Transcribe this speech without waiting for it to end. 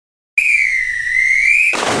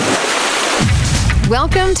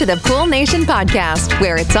Welcome to the Pool Nation podcast,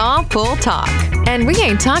 where it's all pool talk. And we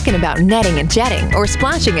ain't talking about netting and jetting or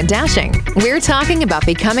splashing and dashing. We're talking about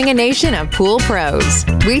becoming a nation of pool pros.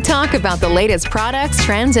 We talk about the latest products,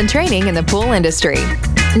 trends, and training in the pool industry.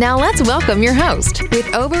 Now let's welcome your host,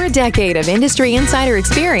 with over a decade of industry insider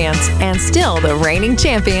experience and still the reigning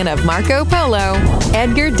champion of Marco Polo,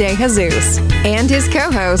 Edgar De Jesus, and his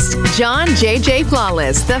co-host, John JJ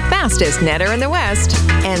Flawless, the fastest netter in the West,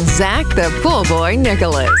 and Zach the Pool Boy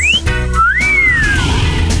Nicholas.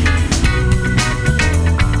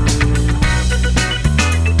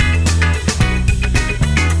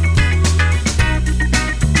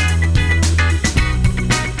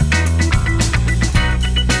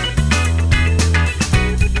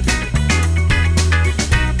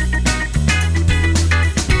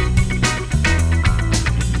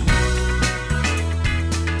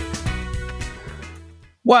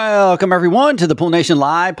 Welcome, everyone, to the Pool Nation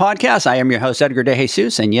Live podcast. I am your host, Edgar De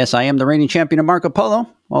Jesus, and yes, I am the reigning champion of Marco Polo,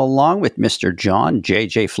 along with Mr. John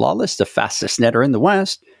JJ Flawless, the fastest netter in the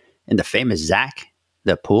West, and the famous Zach,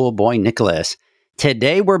 the Pool Boy Nicholas.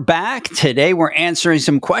 Today, we're back. Today, we're answering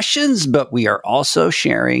some questions, but we are also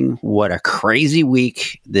sharing what a crazy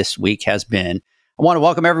week this week has been. I want to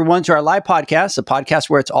welcome everyone to our live podcast, a podcast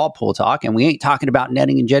where it's all pool talk, and we ain't talking about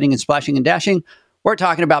netting and jetting and splashing and dashing. We're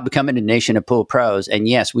talking about becoming a nation of pool pros. And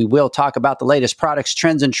yes, we will talk about the latest products,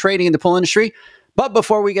 trends, and trading in the pool industry. But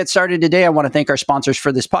before we get started today, I want to thank our sponsors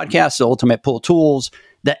for this podcast, the Ultimate Pool Tools,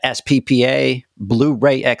 the SPPA,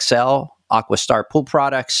 Blu-ray XL, Aquastar Pool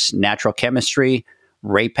Products, Natural Chemistry,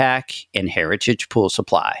 Raypack, and Heritage Pool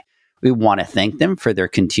Supply. We want to thank them for their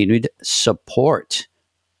continued support.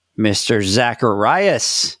 Mr.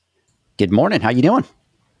 Zacharias, good morning. How you doing?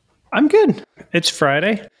 I'm good. It's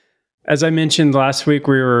Friday. As I mentioned last week,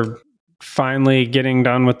 we were finally getting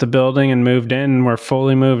done with the building and moved in. We're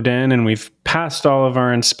fully moved in, and we've passed all of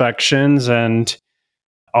our inspections, and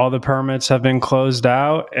all the permits have been closed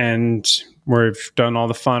out, and we've done all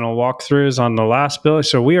the final walkthroughs on the last building.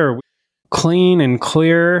 So we are clean and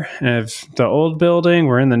clear of the old building.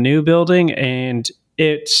 We're in the new building, and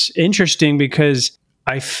it's interesting because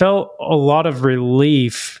I felt a lot of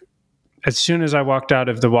relief as soon as I walked out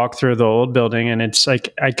of the walkthrough of the old building, and it's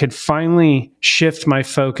like I could finally shift my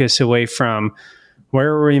focus away from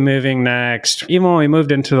where are we moving next. Even when we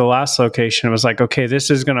moved into the last location, it was like, okay,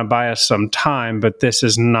 this is going to buy us some time, but this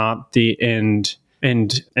is not the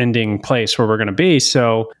ending place where we're going to be.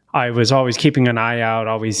 So I was always keeping an eye out,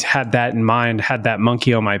 always had that in mind, had that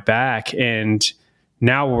monkey on my back. And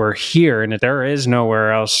now we're here, and there is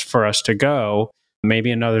nowhere else for us to go.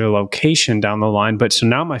 Maybe another location down the line. But so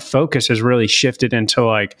now my focus has really shifted into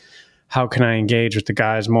like, how can I engage with the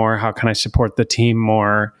guys more? How can I support the team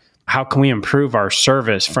more? How can we improve our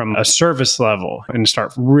service from a service level and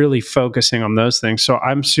start really focusing on those things? So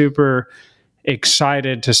I'm super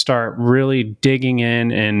excited to start really digging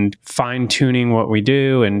in and fine tuning what we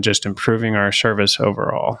do and just improving our service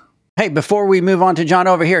overall. Hey, before we move on to John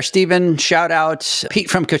over here, Steven, shout out. Pete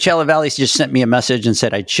from Coachella Valley just sent me a message and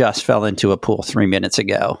said, I just fell into a pool 3 minutes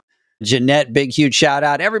ago. Jeanette, big, huge shout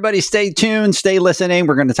out. Everybody stay tuned, stay listening.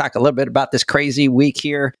 We're going to talk a little bit about this crazy week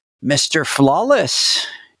here. Mr. Flawless,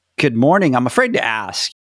 good morning. I'm afraid to ask.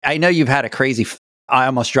 I know you've had I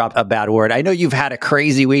almost dropped a bad word. I know you've had a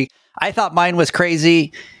crazy week. I thought mine was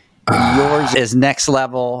crazy. Yours is next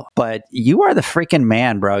level, but you are the freaking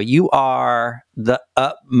man, bro. You are the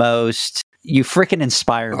utmost. You freaking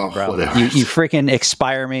inspire me, bro. You freaking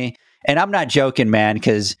inspire me. And I'm not joking, man,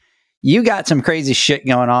 because you got some crazy shit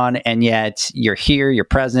going on, and yet you're here, you're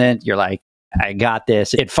present, you're like, I got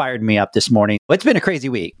this. It fired me up this morning. It's been a crazy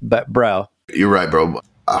week, but bro. You're right, bro.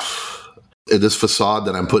 This facade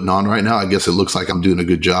that I'm putting on right now, I guess it looks like I'm doing a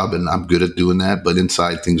good job, and I'm good at doing that, but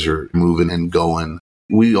inside things are moving and going.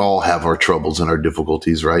 We all have our troubles and our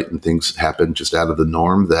difficulties, right? And things happen just out of the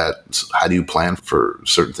norm. How do you plan for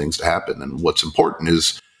certain things to happen? And what's important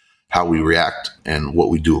is how we react and what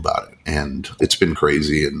we do about it. And it's been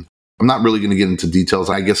crazy. And I'm not really going to get into details.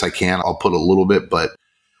 I guess I can. I'll put a little bit, but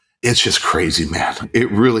it's just crazy, man.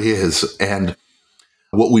 It really is. And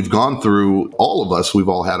what we've gone through, all of us, we've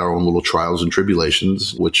all had our own little trials and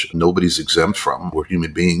tribulations, which nobody's exempt from. We're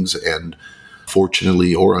human beings, and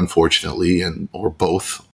fortunately or unfortunately, or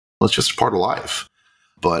both, it's just a part of life.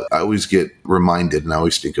 But I always get reminded, and I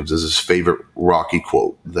always think of this favorite Rocky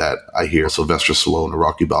quote that I hear Sylvester Stallone and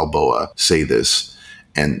Rocky Balboa say this,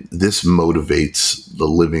 and this motivates the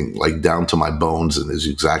living, like down to my bones, and is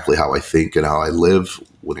exactly how I think and how I live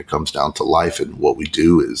when it comes down to life. And what we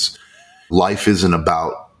do is, life isn't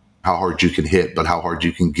about how hard you can hit, but how hard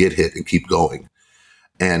you can get hit and keep going.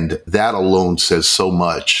 And that alone says so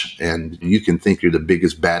much. And you can think you're the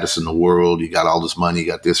biggest, baddest in the world. You got all this money, you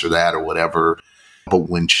got this or that or whatever. But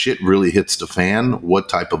when shit really hits the fan, what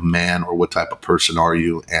type of man or what type of person are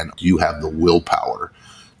you? And do you have the willpower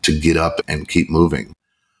to get up and keep moving?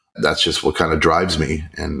 That's just what kind of drives me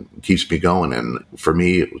and keeps me going. And for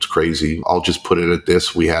me, it was crazy. I'll just put it at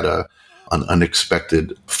this. We had an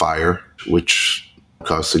unexpected fire, which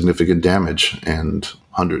caused significant damage and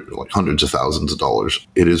hundreds of thousands of dollars.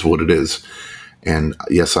 It is what it is. And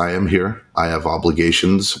yes, I am here. I have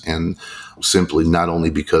obligations, and simply not only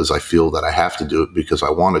because I feel that I have to do it, because I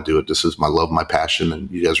want to do it. This is my love, my passion, and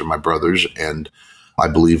you guys are my brothers. And I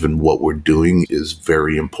believe in what we're doing is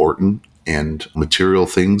very important, and material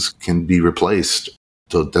things can be replaced.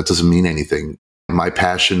 So that doesn't mean anything. My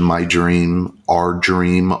passion, my dream,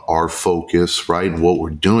 our focus, right? And what we're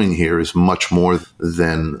doing here is much more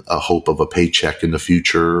than a hope of a paycheck in the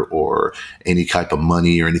future or any type of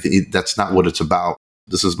money or anything. That's not what it's about.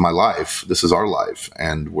 This is my life. This is our life.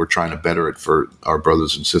 And we're trying to better it for our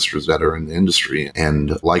brothers and sisters that are in the industry.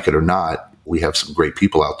 And like it or not, we have some great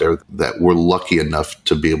people out there that we're lucky enough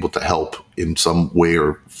to be able to help in some way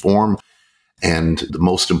or form. And the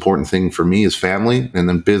most important thing for me is family and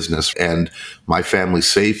then business. And my family's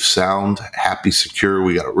safe, sound, happy, secure.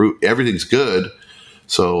 We got a root. Everything's good.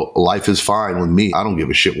 So life is fine with me. I don't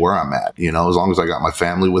give a shit where I'm at, as long as I got my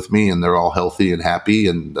family with me and they're all healthy and happy.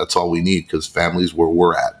 And that's all we need, because family's where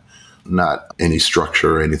we're at, not any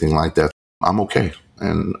structure or anything like that. I'm okay.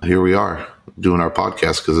 And here we are doing our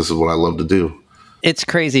podcast because this is what I love to do. It's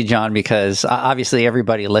crazy, John, because obviously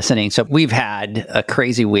everybody listening. So we've had a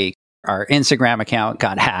crazy week. Our Instagram account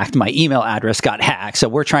got hacked. My email address got hacked. So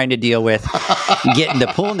we're trying to deal with getting the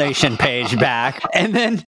Pool Nation page back. And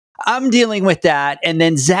then I'm dealing with that. And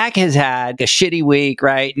then Zach has had a shitty week,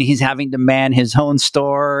 right? And he's having to man his own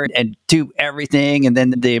store and do everything. And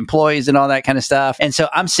then the employees and all that kind of stuff. And so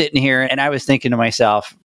I'm sitting here and I was thinking to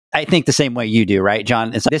myself, I think the same way you do, right, John?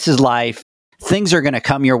 This is life. Things are going to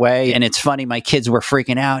come your way. And it's funny, my kids were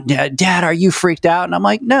freaking out. Dad, are you freaked out? And I'm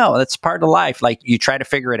like, no, that's part of life. Like, you try to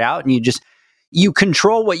figure it out and you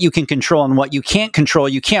control what you can control, and what you can't control,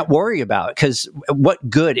 you can't worry about, because what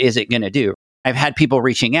good is it going to do? I've had people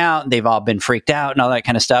reaching out and they've all been freaked out and all that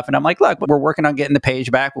kind of stuff. And I'm like, look, we're working on getting the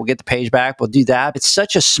page back. We'll get the page back. We'll do that. It's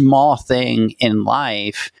such a small thing in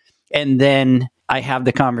life. And then I have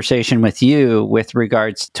the conversation with you with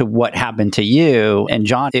regards to what happened to you. And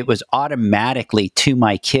John, it was automatically to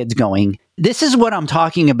my kids going, this is what I'm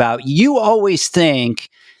talking about. You always think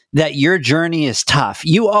that your journey is tough.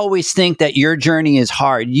 You always think that your journey is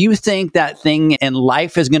hard. You think that thing in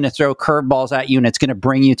life is going to throw curveballs at you and it's going to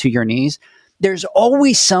bring you to your knees. There's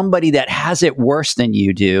always somebody that has it worse than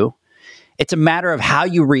you do. It's a matter of how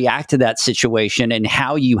you react to that situation and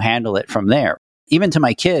how you handle it from there. Even to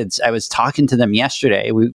my kids, I was talking to them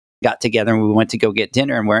yesterday. We got together and we went to go get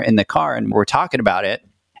dinner, and we're in the car and we're talking about it.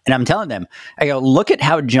 And I'm telling them, I go, look at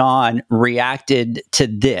how John reacted to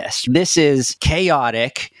this. This is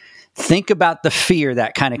chaotic. Think about the fear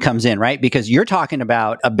that kind of comes in, right? Because you're talking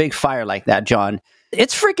about a big fire like that, John.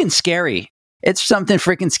 It's freaking scary. It's something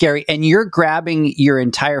freaking scary. And you're grabbing your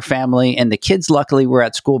entire family, and the kids luckily were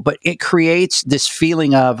at school, but it creates this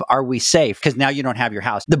feeling of, are we safe? Because now you don't have your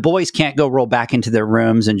house. The boys can't go roll back into their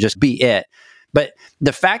rooms and just be it. But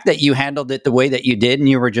the fact that you handled it the way that you did, and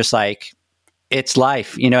you were just like, it's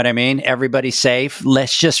life. You know what I mean? Everybody's safe.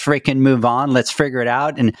 Let's just freaking move on. Let's figure it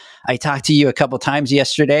out. And I talked to you a couple times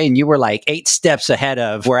yesterday, and you were like 8 steps ahead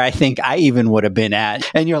of where I think I even would have been at.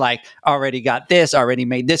 And you're like, already got this, already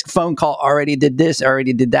made this phone call, already did this,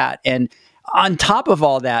 already did that. And on top of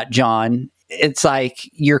all that, John, it's like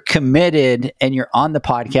you're committed and you're on the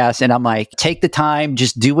podcast. And I'm like, take the time,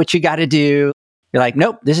 just do what you got to do. You're like,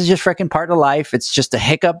 nope, this is just freaking part of life. It's just a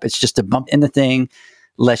hiccup. It's just a bump in the thing.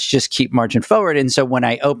 Let's just keep marching forward. And so when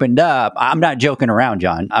I opened up, I'm not joking around,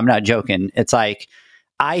 John. I'm not joking. It's like,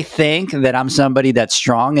 I think that I'm somebody that's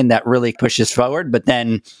strong and that really pushes forward, but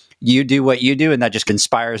then you do what you do, and that just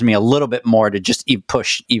inspires me a little bit more to just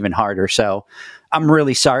push even harder. So I'm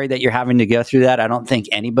really sorry that you're having to go through that. I don't think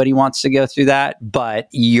anybody wants to go through that, but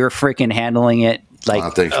you're freaking handling it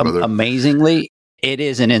like thanks, amazingly. It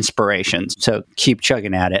is an inspiration. So keep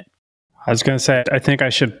chugging at it. I was going to say, I think I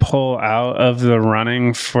should pull out of the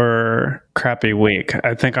running for crappy week.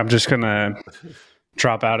 I think I'm just going to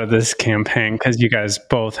drop out of this campaign because you guys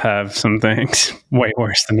both have some things way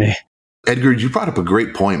worse than me. Edgar, you brought up a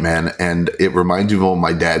great point, man. And it reminds me of what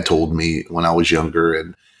my dad told me when I was younger.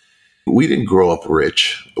 And we didn't grow up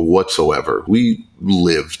rich whatsoever. We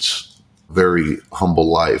lived a very humble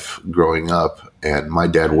life growing up. And my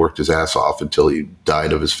dad worked his ass off until he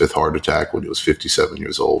died of his fifth heart attack when he was 57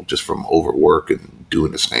 years old, just from overwork and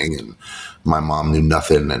doing his thing. And my mom knew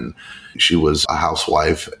nothing, and she was a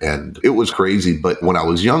housewife, and it was crazy. But when I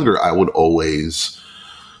was younger, I would always,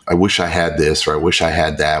 I wish I had this, or I wish I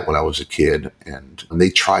had that when I was a kid. And they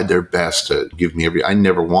tried their best to give me I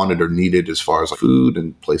never wanted or needed as far as food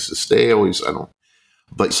and place to stay.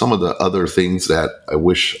 But some of the other things that I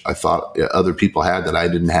wish I thought other people had that I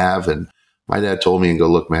didn't have. And my dad told me and go,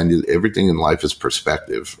 look, man, everything in life is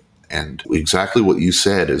perspective. And exactly what you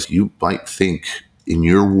said is you might think in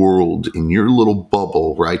your world, in your little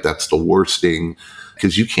bubble, right? That's the worst thing,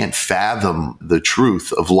 because you can't fathom the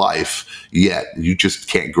truth of life yet. You just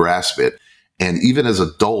can't grasp it. And even as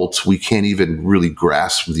adults, we can't even really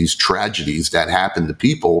grasp these tragedies that happen to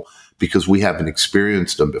people because we haven't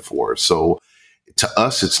experienced them before. So to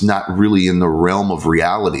us, it's not really in the realm of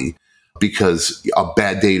reality, because a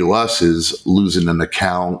bad day to us is losing an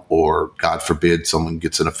account, or God forbid, someone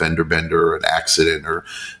gets an offender bender or an accident or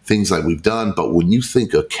things like we've done. But when you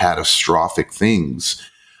think of catastrophic things,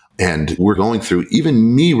 and we're going through,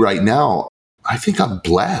 even me right now, I think I'm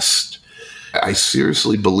blessed. I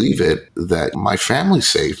seriously believe it, that my family's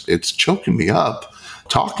safe. It's choking me up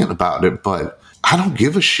talking about it, but I don't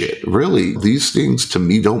give a shit. Really, these things to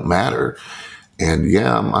me don't matter. And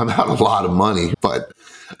yeah, I'm out a lot of money, but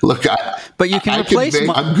look, but you can replace money.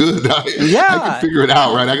 I'm good. I can figure it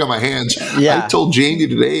out, right? I got my hands. Yeah. I told Janie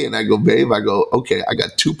today, and I go, babe, okay, I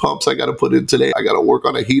got 2 pumps I got to put in today. I got to work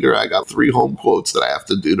on a heater. I got 3 home quotes that I have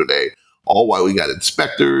to do today, all while we got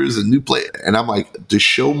inspectors and new play. And I'm like, the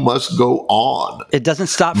show must go on. It doesn't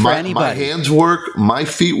stop for anybody. My hands work. My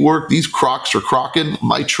feet work. These Crocs are crocking.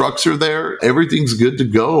 My trucks are there. Everything's good to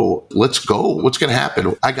go. Let's go. What's going to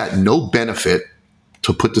happen? I got no benefit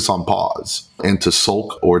to put this on pause and to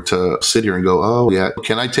sulk or to sit here and go, oh yeah,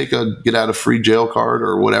 can I take a get out of free jail card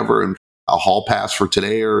or whatever and a hall pass for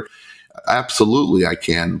today? Or absolutely I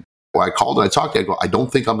can. Well, I called and I talked to I go, I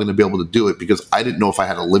don't think I'm going to be able to do it, because I didn't know if I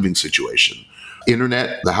had a living situation.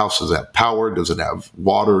 Internet, the house doesn't have power, doesn't have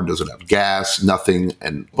water, doesn't have gas, nothing.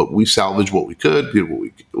 But we salvaged what we could, did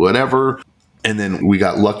whatever. And then we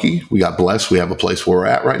got lucky. We got blessed. We have a place where we're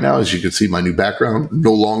at right now. As you can see, my new background.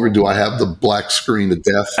 No longer do I have the black screen of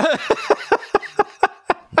death.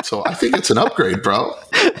 So I think it's an upgrade, bro.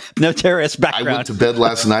 No terrorist background. I went to bed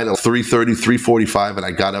last night at 3:30, 3:45, and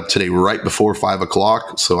I got up today right before 5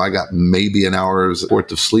 o'clock. So I got maybe an hour's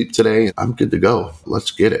worth of sleep today. I'm good to go.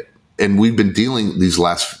 Let's get it. And we've been dealing these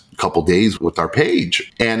last couple days with our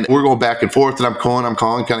page. And we're going back and forth, and I'm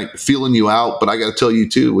calling, kind of feeling you out. But I got to tell you,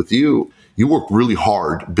 too, with you, you work really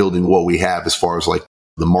hard building what we have as far as like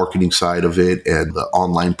the marketing side of it and the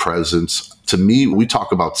online presence. To me, we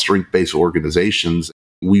talk about strength-based organizations.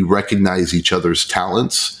 We recognize each other's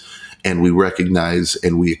talents, and we recognize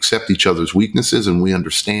and we accept each other's weaknesses, and we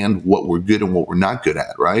understand what we're good and what we're not good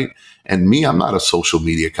at, right? And me, I'm not a social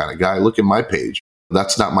media kind of guy. Look at my page.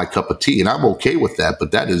 That's not my cup of tea, and I'm okay with that,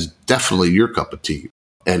 but that is definitely your cup of tea,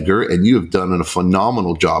 Edgar, and you have done a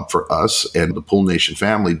phenomenal job for us and the Pool Nation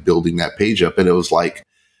family building that page up. And it was like,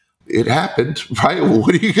 it happened, right?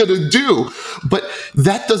 What are you going to do? But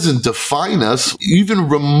that doesn't define us even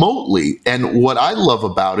remotely. And what I love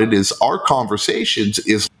about it is our conversations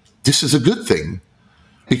is this is a good thing,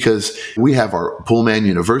 because we have our Poolman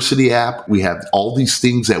University app. We have all these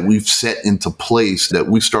things that we've set into place, that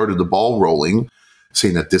we started the ball rolling,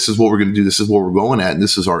 saying that this is what we're going to do, this is what we're going at, and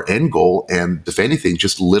this is our end goal. And if anything,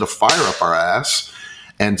 just lit a fire up our ass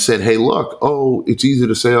and said, hey, look, it's easy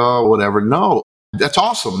to say, whatever. No, that's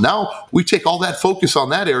awesome. Now we take all that focus on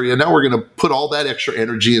that area. Now we're going to put all that extra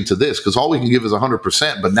energy into this, because all we can give is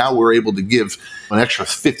 100%. But now we're able to give an extra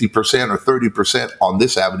 50% or 30% on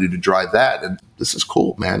this avenue to drive that. And this is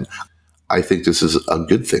cool, man. I think this is a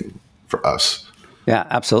good thing for us. Yeah,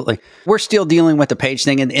 absolutely. We're still dealing with the page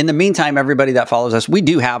thing. And in the meantime, everybody that follows us, we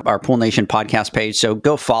do have our Pool Nation podcast page. So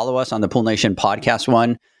go follow us on the Pool Nation podcast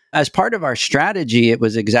one. As part of our strategy, it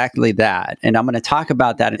was exactly that. And I'm going to talk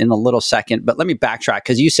about that in a little second. But let me backtrack,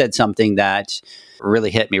 because you said something that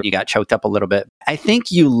really hit me. You got choked up a little bit. I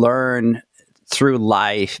think you learn through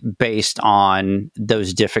life based on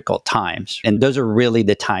those difficult times. And those are really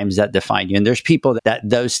the times that define you. And there's people that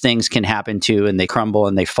those things can happen to, and they crumble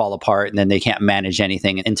and they fall apart, and then they can't manage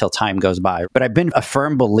anything until time goes by. But I've been a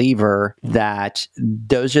firm believer that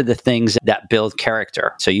those are the things that build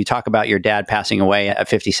character. So you talk about your dad passing away at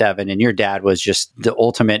 57, and your dad was just the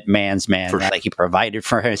ultimate man's man. Right? Like, he provided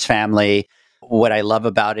for his family. What I love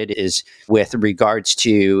about it is with regards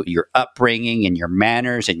to your upbringing and your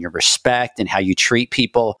manners and your respect and how you treat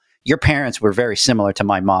people, Your parents were very similar to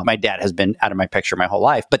my mom. My dad has been out of my picture my whole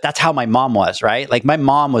life, but that's how my mom was, right? Like my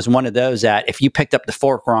mom was one of those that if you picked up the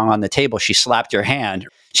fork wrong on the table, she slapped your hand.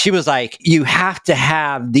 She was like, you have to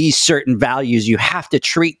have these certain values. You have to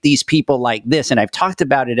treat these people like this. And I've talked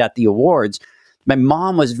about it at the awards. My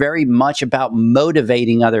mom was very much about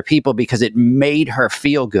motivating other people because it made her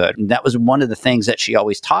feel good. And that was one of the things that she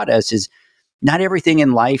always taught us is not everything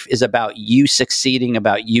in life is about you succeeding,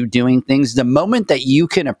 about you doing things. The moment that you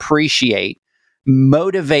can appreciate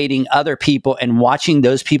motivating other people and watching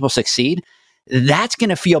those people succeed, that's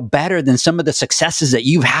going to feel better than some of the successes that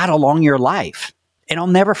you've had along your life. And I'll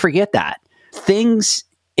never forget that. Things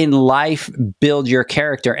in life build your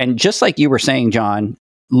character. And just like you were saying, John,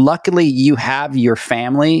 luckily you have your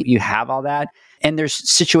family, you have all that. And there's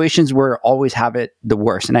situations where always have it the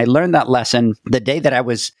worst. And I learned that lesson the day that I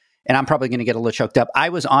was, and I'm probably going to get a little choked up. I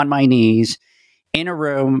was on my knees in a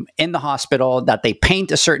room in the hospital that they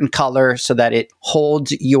paint a certain color so that it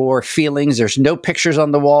holds your feelings. There's no pictures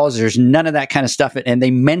on the walls. There's none of that kind of stuff. And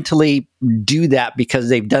they mentally do that because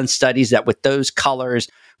they've done studies that with those colors,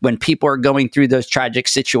 when people are going through those tragic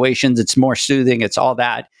situations, it's more soothing. It's all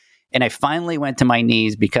that. And I finally went to my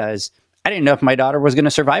knees because I didn't know if my daughter was going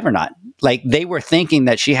to survive or not. Like they were thinking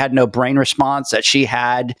that she had no brain response, that she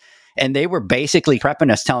had. And they were basically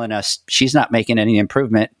prepping us, telling us, she's not making any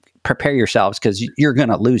improvement. Prepare yourselves because you're going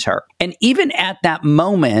to lose her. And even at that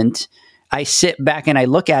moment, I sit back and I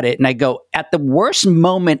look at it and I go, at the worst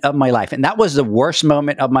moment of my life, and that was the worst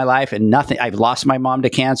moment of my life and nothing. I've lost my mom to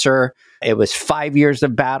cancer. It was 5 years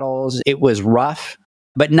of battles. It was rough,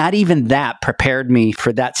 but not even that prepared me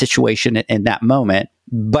for that situation in that moment.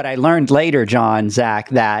 But I learned later, John, Zach,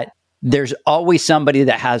 that there's always somebody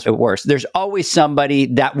that has it worse. There's always somebody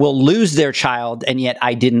that will lose their child, and yet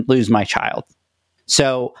I didn't lose my child.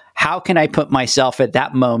 So how can I put myself at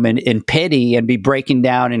that moment in pity and be breaking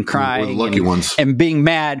down and crying and being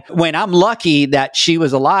mad when I'm lucky that she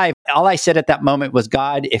was alive? All I said at that moment was,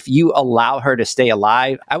 God, if you allow her to stay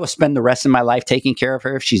alive, I will spend the rest of my life taking care of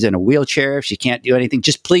her. If she's in a wheelchair, if she can't do anything,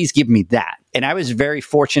 just please give me that. And I was very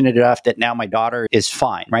fortunate enough that now my daughter is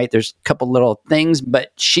fine, right? There's a couple little things,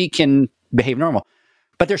 but she can behave normal.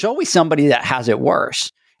 But there's always somebody that has it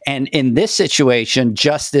worse. And in this situation,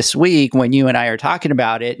 just this week, when you and I are talking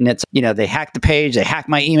about it, and it's, they hacked the page, they hacked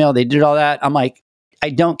my email, they did all that. I'm like, I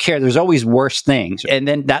don't care. There's always worse things. And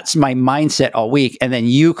then that's my mindset all week. And then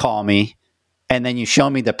you call me and then you show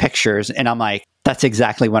me the pictures and I'm like, that's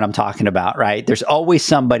exactly what I'm talking about, right? There's always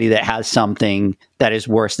somebody that has something that is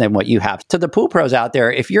worse than what you have. To the pool pros out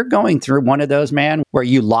there, if you're going through one of those, man, where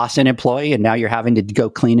you lost an employee and now you're having to go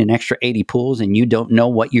clean an extra 80 pools and you don't know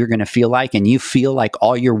what you're going to feel like and you feel like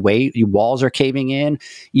all your walls are caving in,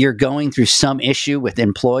 you're going through some issue with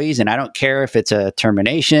employees, and I don't care if it's a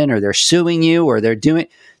termination or they're suing you or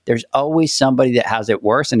there's always somebody that has it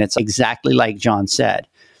worse. And it's exactly like John said.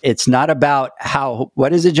 It's not about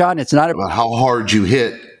what is it, John? It's not about how hard you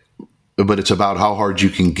hit, but it's about how hard you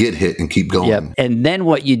can get hit and keep going. Yep. And then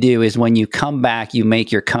what you do is when you come back, you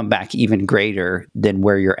make your comeback even greater than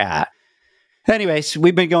where you're at. Anyways,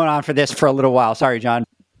 we've been going on for this for a little while. Sorry, John.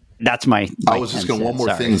 That's my I was just going one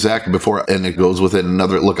more thing, Zach, and it goes with it.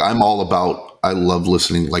 Look, I love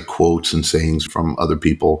listening like quotes and sayings from other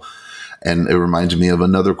people. And it reminds me of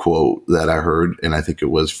another quote that I heard, and I think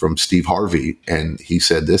it was from Steve Harvey. And he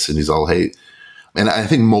said this, and he's all, hey, and I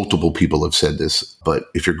think multiple people have said this,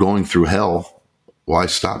 but if you're going through hell, why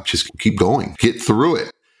stop? Just keep going. Get through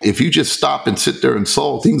it. If you just stop and sit there and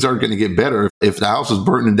sulk, things aren't going to get better. If the house is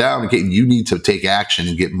burning down, you need to take action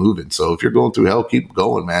and get moving. So if you're going through hell, keep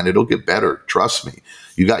going, man. It'll get better. Trust me.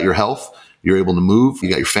 You got your health. You're able to move. You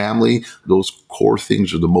got your family. Those core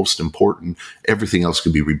things are the most important. Everything else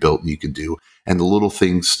can be rebuilt and you can do. And the little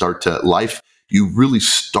things you really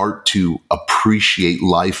start to appreciate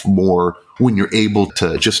life more when you're able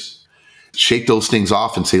to just shake those things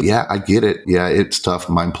off and say, yeah, I get it. Yeah, it's tough.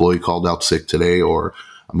 My employee called out sick today, or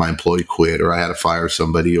my employee quit, or I had to fire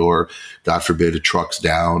somebody, or God forbid, a truck's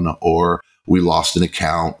down, or we lost an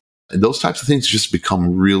account. And those types of things just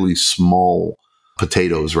become really small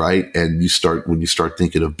potatoes, right? And when you start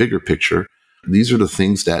thinking of bigger picture, these are the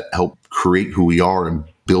things that help create who we are and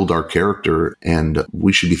build our character. And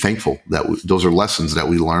we should be thankful that those are lessons that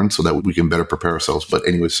we learn so that we can better prepare ourselves. But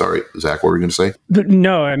anyway, sorry, Zach, what were you going to say?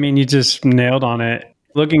 No, I mean, you just nailed on it.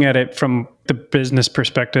 Looking at it from the business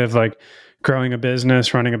perspective, like growing a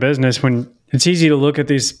business, running a business, when it's easy to look at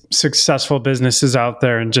these successful businesses out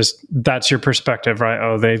there and just, that's your perspective, right?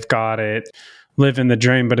 Oh, they've got it. Live in the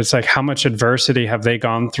dream. But it's like, how much adversity have they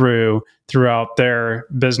gone throughout their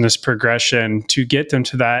business progression to get them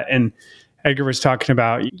to that? And Edgar was talking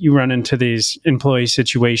about, you run into these employee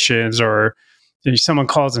situations or someone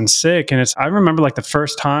calls in sick. And I remember like the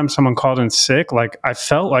first time someone called in sick, like I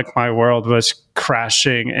felt like my world was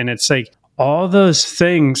crashing. And it's like all those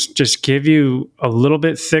things just give you a little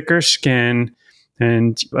bit thicker skin.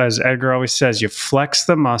 And as Edgar always says, you flex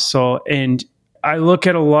the muscle. And I look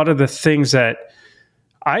at a lot of the things that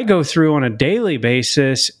I go through on a daily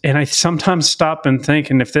basis, and I sometimes stop and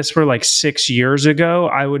think, and if this were like 6 years ago,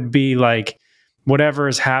 I would be like, whatever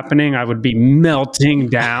is happening, I would be melting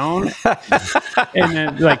down. And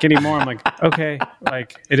then like anymore, I'm like, okay,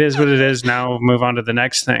 like it is what it is. Now we'll move on to the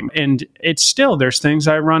next thing. And it's still, there's things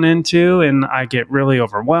I run into and I get really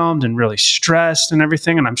overwhelmed and really stressed and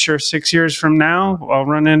everything. And I'm sure 6 years from now, I'll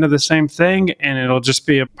run into the same thing and it'll just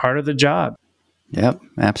be a part of the job. Yep,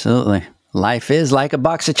 absolutely. Life is like a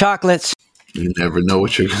box of chocolates. You never know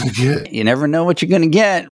what you're going to get. You never know what you're going to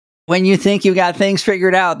get. When you think you got things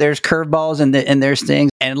figured out, there's curveballs and there's things.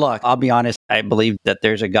 And look, I'll be honest, I believe that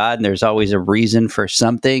there's a God and there's always a reason for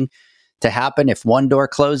something to happen. If one door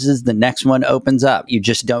closes, the next one opens up. You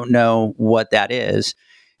just don't know what that is.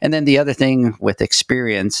 And then the other thing with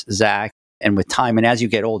experience, Zach, and with time, and as you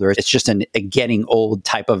get older, it's just a getting old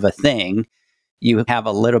type of a thing. You have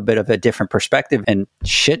a little bit of a different perspective and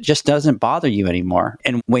shit just doesn't bother you anymore.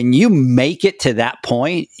 And when you make it to that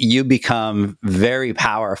point, you become very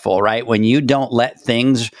powerful, right? When you don't let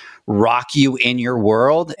things rock you in your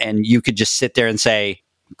world and you could just sit there and say,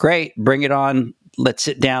 great, bring it on. Let's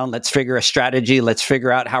sit down. Let's figure a strategy. Let's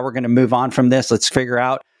figure out how we're going to move on from this. Let's figure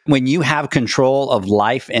out. When you have control of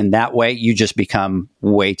life in that way, you just become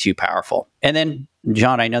way too powerful. And then,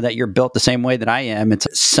 John, I know that you're built the same way that I am. It's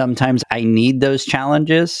sometimes I need those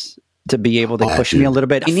challenges to be able to push me a little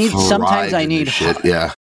bit. Sometimes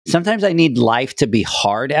I need life to be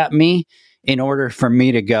hard at me in order for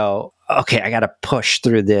me to go, okay, I got to push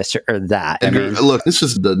through this or that. Look, this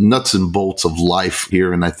is the nuts and bolts of life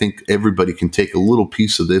here. And I think everybody can take a little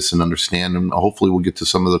piece of this and understand. And hopefully we'll get to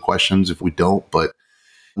some of the questions if we don't. But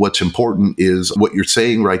what's important is what you're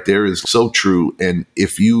saying right there is so true. And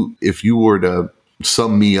if you were to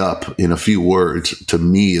sum me up in a few words, to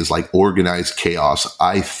me is like organized chaos.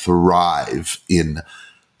 I thrive in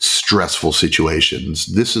stressful situations.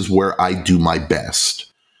 This is where I do my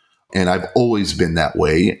best. And I've always been that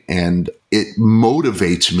way. And it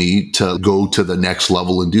motivates me to go to the next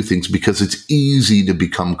level and do things because it's easy to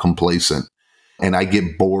become complacent. And I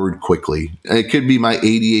get bored quickly. It could be my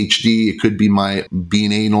ADHD. It could be my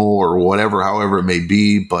being anal or whatever, however it may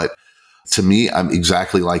be. But to me, I'm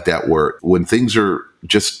exactly like that, where when things are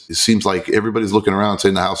just, it seems like everybody's looking around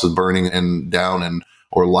saying the house is burning and down and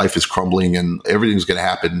or life is crumbling and everything's going to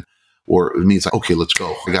happen. Or it means like, okay, let's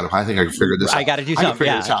go. I think I can figure this out. I got to do something.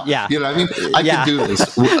 Yeah. You know what I mean? I can do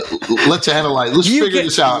this. Let's analyze. Let's figure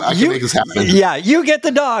this out. I can make this happen. Yeah. You get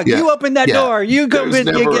the dog. Yeah. You open that door. You go with,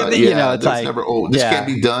 it's like, never, this can't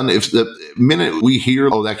be done. If the minute we hear,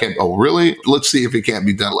 that can't, really? Let's see if it can't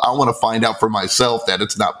be done. I want to find out for myself that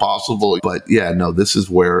it's not possible. But this is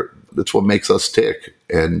that's what makes us tick.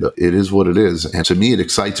 And it is what it is. And to me, it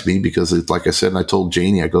excites me because it's like I said, and I told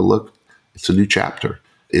Janie, I go, look, it's a new chapter.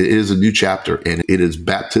 It is a new chapter, and it is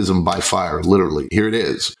baptism by fire, literally. Here it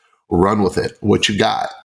is. Run with it. What you got?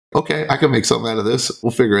 Okay, I can make something out of this.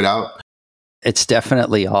 We'll figure it out. It's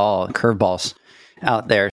definitely all curveballs out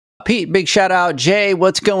there. Pete, big shout out. Jay,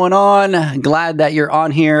 what's going on? Glad that you're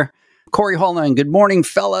on here. Corey Holland, good morning,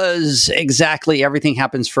 fellas. Exactly. Everything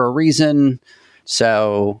happens for a reason.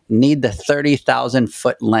 So need the 30,000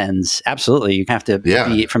 foot lens. Absolutely. You have to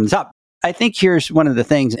be from the top. I think here's one of the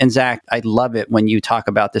things, and Zach, I love it when you talk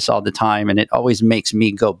about this all the time, and it always makes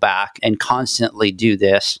me go back and constantly do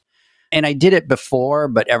this. And I did it before,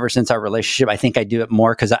 but ever since our relationship, I think I do it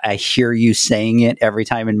more because I hear you saying it every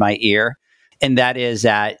time in my ear. And that is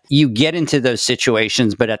that you get into those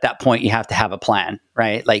situations, but at that point, you have to have a plan,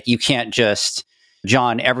 right? Like you can't just,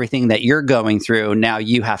 John, everything that you're going through, now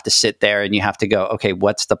you have to sit there and you have to go, okay,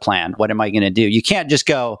 what's the plan? What am I going to do? You can't just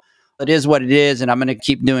go, it is what it is, and I'm going to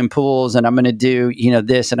keep doing pools, and I'm going to do,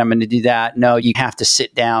 this, and I'm going to do that. No, you have to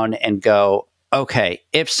sit down and go, okay,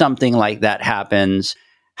 if something like that happens,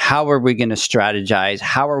 how are we going to strategize?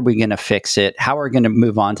 How are we going to fix it? How are we going to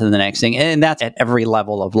move on to the next thing? And that's at every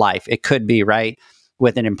level of life. It could be, right,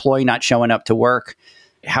 with an employee not showing up to work.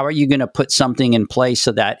 How are you going to put something in place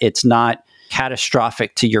so that it's not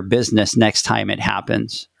catastrophic to your business next time it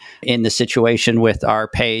happens? In the situation with our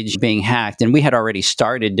page being hacked, and we had already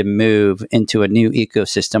started to move into a new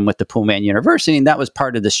ecosystem with the Poolman University, and that was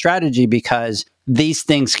part of the strategy because these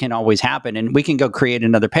things can always happen, and we can go create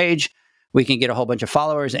another page. we can get a whole bunch of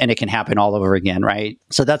followers and it can happen all over again, right?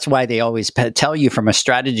 So that's why they always tell you from a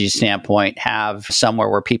strategy standpoint, have somewhere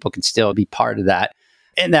where people can still be part of that.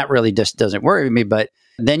 And that really just doesn't worry me. But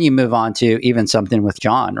then you move on to even something with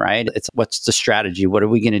John, right? It's what's the strategy? What are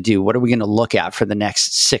we going to do? What are we going to look at for the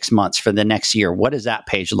next 6 months, for the next year? What does that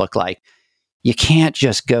page look like? You can't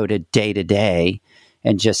just go to day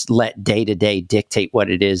and just let day to day dictate what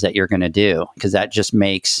it is that you're going to do, because that just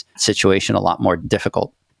makes the situation a lot more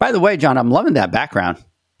difficult. By the way, John, I'm loving that background.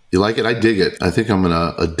 You like it? I dig it. I think I'm going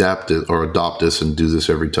to adapt it or adopt this and do this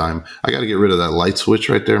every time. I got to get rid of that light switch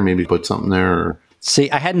right there. Maybe put something there. Or... See,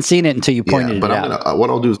 I hadn't seen it until you pointed it out. What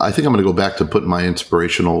I'll do is I think I'm going to go back to putting my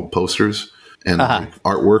inspirational posters and like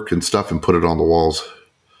artwork and stuff and put it on the walls.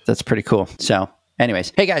 That's pretty cool. So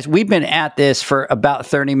anyways, hey guys, we've been at this for about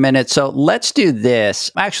 30 minutes. So let's do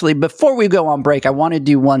this. Actually, before we go on break, I want to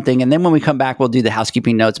do one thing. And then when we come back, we'll do the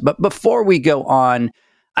housekeeping notes. But before we go on,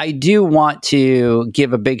 I do want to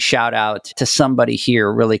give a big shout out to somebody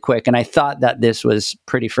here really quick. And I thought that this was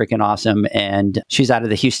pretty freaking awesome. And she's out of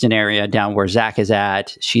the Houston area, down where Zach is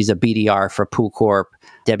at. She's a BDR for Pool Corp,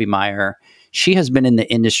 Debbie Meyer. She has been in the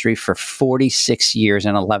industry for 46 years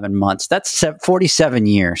and 11 months. That's 47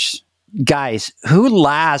 years. Guys, who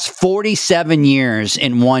lasts 47 years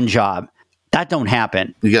in one job? That don't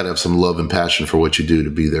happen. You got to have some love and passion for what you do to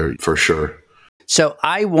be there for sure. So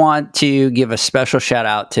I want to give a special shout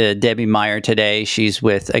out to Debbie Meyer today. She's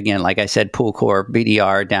with, again, like I said, Pool Corp,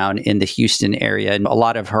 BDR down in the Houston area. And a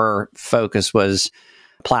lot of her focus was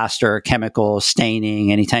plaster, chemicals,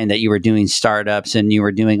 staining, anytime that you were doing startups and you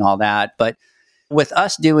were doing all that. But with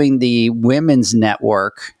us doing the women's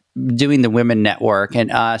network, doing the women network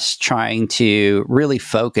and us trying to really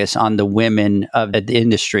focus on the women of the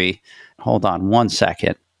industry. Hold on one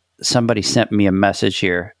second. Somebody sent me a message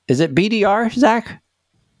here. Is it BDR, Zach?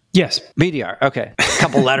 Yes. BDR. Okay. A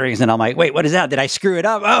couple letterings and I'm like, wait, what is that? Did I screw it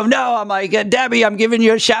up? Oh no. I'm like, Debbie, I'm giving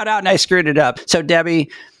you a shout out and I screwed it up. So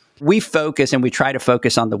Debbie, we focus and we try to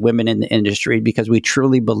focus on the women in the industry because we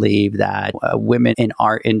truly believe that women in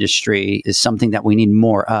our industry is something that we need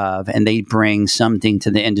more of. And they bring something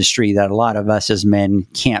to the industry that a lot of us as men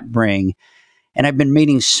can't bring. And I've been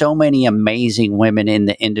meeting so many amazing women in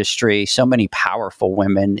the industry, so many powerful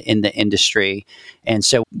women in the industry. And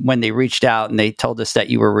so when they reached out and they told us that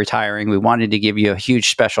you were retiring, we wanted to give you a huge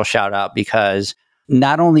special shout out because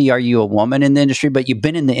not only are you a woman in the industry, but you've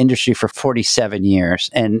been in the industry for 47 years.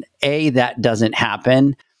 And A, that doesn't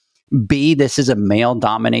happen. B, this is a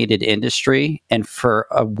male-dominated industry. And for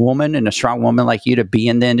a woman and a strong woman like you to be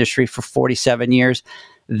in the industry for 47 years,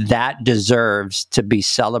 that deserves to be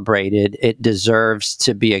celebrated. It deserves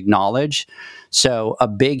to be acknowledged. So a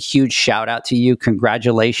big, huge shout out to you.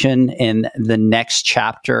 Congratulations in the next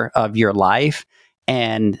chapter of your life.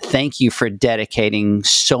 And thank you for dedicating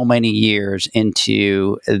so many years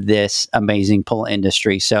into this amazing pool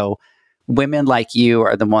industry. So women like you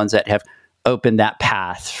are the ones that have opened that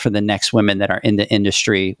path for the next women that are in the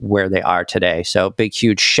industry where they are today. So big,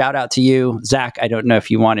 huge shout out to you. Zach, I don't know if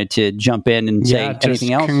you wanted to jump in and say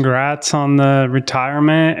anything else. Congrats on the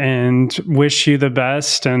retirement and wish you the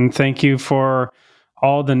best. And thank you for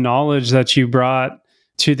all the knowledge that you brought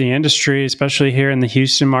to the industry, especially here in the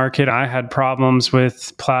Houston market. I had problems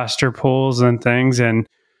with plaster pools and things, and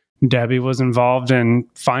Debbie was involved in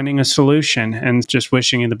finding a solution, and just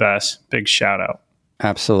wishing you the best. Big shout out.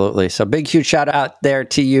 Absolutely. So big, huge shout out there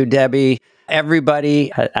to you, Debbie.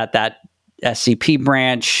 Everybody at that SCP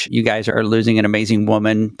branch, you guys are losing an amazing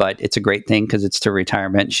woman, but it's a great thing because it's to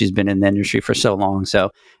retirement. She's been in the industry for so long.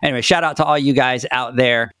 So anyway, shout out to all you guys out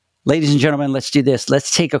there. Ladies and gentlemen, let's do this.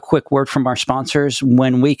 Let's take a quick word from our sponsors.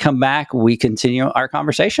 When we come back, we continue our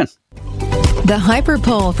conversation. The Hyper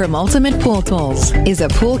Pole from Ultimate Pool Tools is a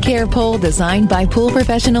pool care pole designed by pool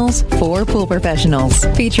professionals for pool professionals,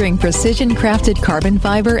 featuring precision-crafted carbon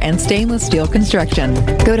fiber and stainless steel construction.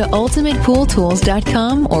 Go to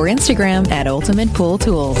ultimatepooltools.com or Instagram at Ultimate Pool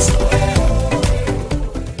Tools.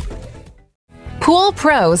 Pool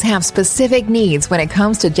pros have specific needs when it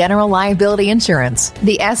comes to general liability insurance.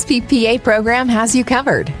 The SPPA program has you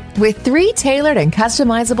covered. With 3 tailored and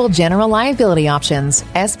customizable general liability options,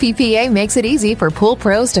 SPPA makes it easy for pool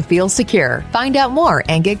pros to feel secure. Find out more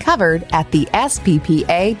and get covered at thesppa.com.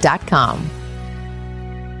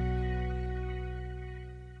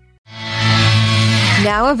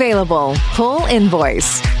 Now available, Pool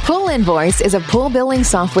Invoice. Pool Invoice is a pool billing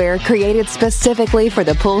software created specifically for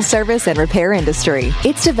the pool service and repair industry.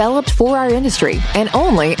 It's developed for our industry and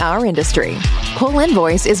only our industry. Pool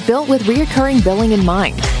Invoice is built with recurring billing in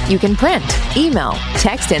mind. You can print, email,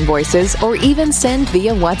 text invoices, or even send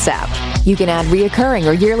via WhatsApp. You can add reoccurring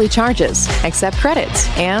or yearly charges, accept credits,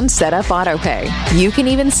 and set up autopay. You can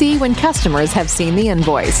even see when customers have seen the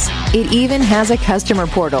invoice. It even has a customer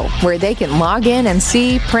portal where they can log in and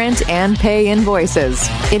see, print, and pay invoices.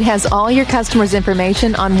 It has all your customers'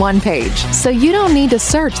 information on one page, so you don't need to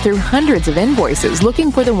search through hundreds of invoices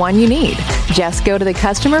looking for the one you need. Just go to the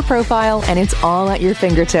customer profile and it's all at your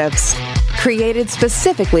fingertips. Created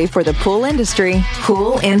specifically for the pool industry,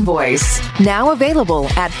 Pool Invoice. Now available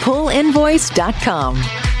at poolinvoice.com.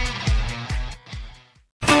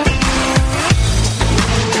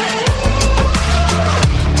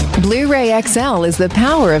 Blu-ray XL is the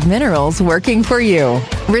power of minerals working for you.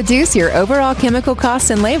 Reduce your overall chemical costs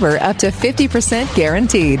and labor up to 50%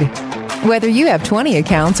 guaranteed. Whether you have 20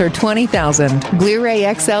 accounts or 20,000, Blu-ray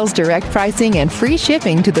XL's direct pricing and free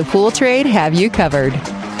shipping to the pool trade have you covered.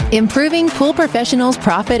 Improving pool professionals'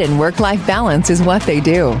 profit and work-life balance is what they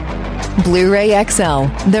do. Blu-ray XL,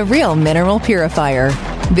 the real mineral purifier.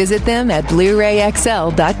 Visit them at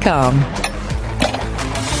BluRayXL.com.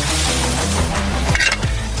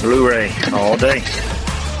 Blu-ray all day.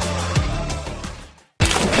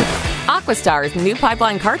 Aquastar's new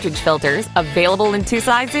pipeline cartridge filters, available in 2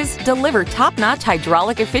 sizes, deliver top-notch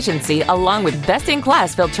hydraulic efficiency along with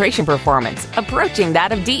best-in-class filtration performance, approaching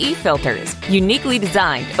that of DE filters. Uniquely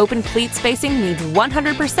designed, open pleat spacing means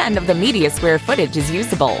 100% of the media square footage is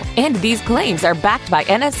usable. And these claims are backed by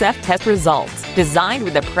NSF test results. Designed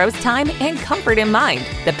with the pro's time and comfort in mind,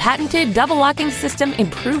 the patented double-locking system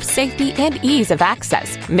improves safety and ease of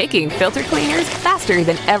access, making filter cleaners faster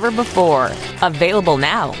than ever before. Available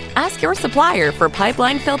now. Ask your supplier for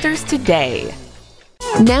pipeline filters today.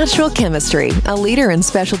 Natural Chemistry, a leader in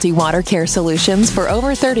specialty water care solutions for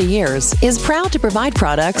over 30 years, is proud to provide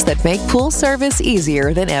products that make pool service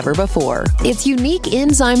easier than ever before. Its unique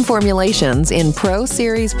enzyme formulations in Pro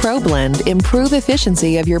Series Pro Blend improve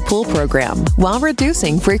efficiency of your pool program while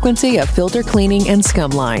reducing frequency of filter cleaning and scum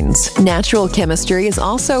lines. Natural Chemistry is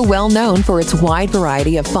also well known for its wide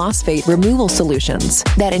variety of phosphate removal solutions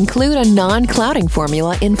that include a non-clouding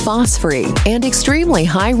formula in Phos-Free and extremely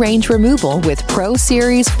high-range removal with Pro Series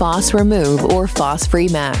Phos Remove or Phos Free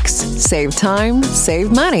Max. Save time, save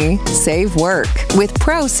money, save work with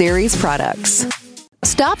Pro Series products.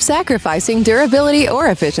 Stop sacrificing durability or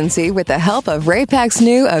efficiency with the help of Raypak's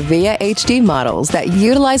new Avia HD models that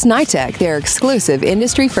utilize NITEC, their exclusive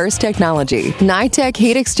industry-first technology. NITEC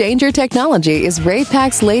heat exchanger technology is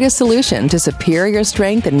Raypak's latest solution to superior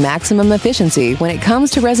strength and maximum efficiency when it comes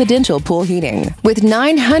to residential pool heating. With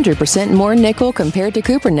 900% more nickel compared to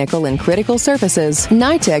copper nickel in critical surfaces,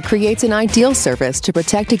 NITEC creates an ideal surface to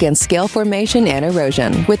protect against scale formation and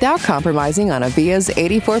erosion without compromising on Avia's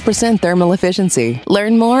 84% thermal efficiency.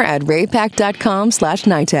 Learn more at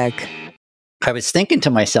raypak.com/NITEC. I was thinking to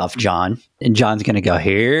myself, John, and John's going to go,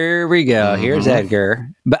 here we go. Here's Edgar.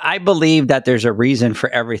 But I believe that there's a reason for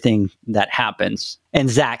everything that happens. And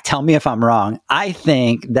Zach, tell me if I'm wrong. I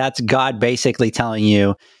think that's God basically telling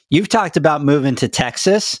you, you've talked about moving to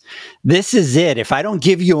Texas. This is it. If I don't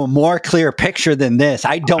give you a more clear picture than this,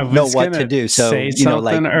 I don't know what to do. So, say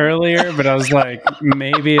something earlier, but I was like,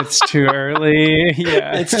 maybe it's too early.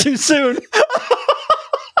 Yeah, it's too soon.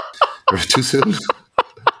 Too soon?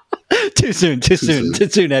 Too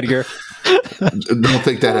soon, Edgar. Don't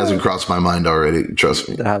think that hasn't crossed my mind already. Trust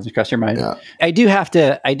me. That hasn't crossed your mind. Yeah. I do have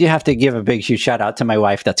to give a big huge shout out to my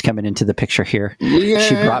wife that's coming into the picture here. Yeah.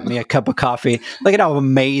 She brought me a cup of coffee. Look at how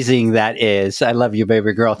amazing that is. I love you,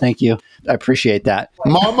 baby girl. Thank you. I appreciate that.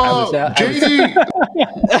 Mama, JD.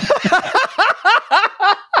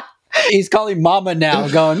 He's calling Mama now,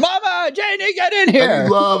 going, Mama, JD, get in here. I need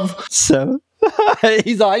love. So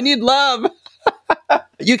he's all, I need love.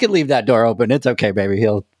 You can leave that door open. It's okay, baby.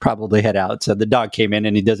 He'll probably head out. So the dog came in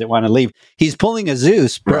and he doesn't want to leave. He's pulling a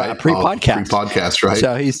Zeus pre-podcast. Pre-podcast, right?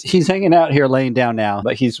 So he's hanging out here laying down now,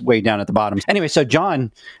 but he's way down at the bottom. Anyway, so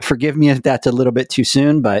John, forgive me if that's a little bit too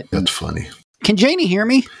soon, but... That's funny. Can Janie hear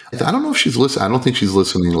me? I don't know if she's listening. I don't think she's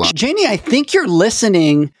listening live. Janie, I think you're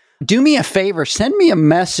listening. Do me a favor. Send me a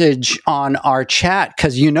message on our chat,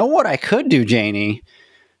 because you know what I could do, Janie?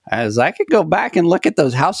 As I could go back and look at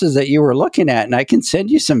those houses that you were looking at, and I can send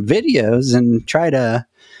you some videos and try to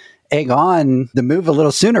egg on the move a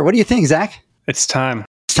little sooner. What do you think, Zach? It's time.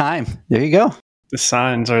 It's time. There you go. The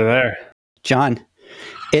signs are there. John,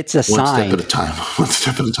 It's a One sign. step at a time. One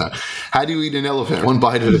step at a time. How do you eat an elephant? One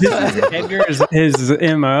bite at a time. Edgar's his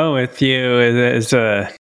MO with you is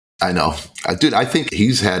I know. Dude, I think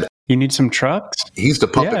he's need some trucks? he's the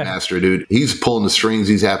puppet master, dude. He's pulling the strings.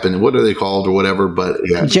 He's happening. What are they called or whatever? But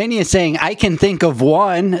yeah. Janie is saying, I can think of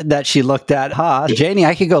one that she looked at. Janie,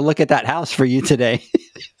 I could go look at that house for you today.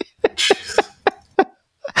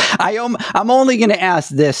 I'm only going to ask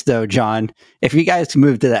this, though, John. If you guys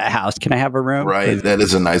move to that house, can I have a room? Right. That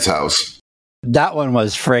is a nice house. That one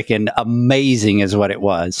was freaking amazing is what it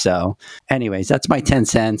was. So anyways, that's my 10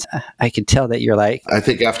 cents. I could tell that you're like, I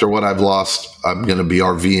think after what I've lost, I'm going to be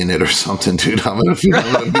RVing it or something, dude. I'm going to be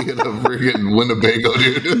in a friggin' Winnebago,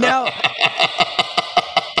 dude.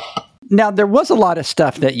 Now, there was a lot of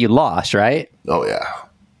stuff that you lost, right? Oh, yeah.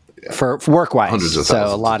 For work-wise. Hundreds of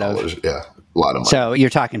thousands of dollars. Yeah. A lot of money. So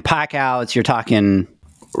you're talking pack outs, you're talking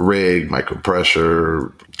rig,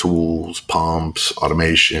 micropressure, tools, pumps,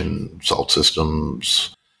 automation, salt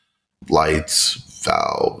systems, lights,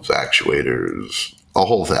 valves, actuators, a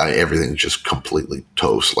whole thing. Everything's just completely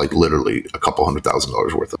toast, like literally a couple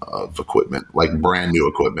 $100,000 worth of equipment, like brand new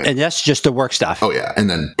equipment. And that's just the work stuff. Oh, yeah. And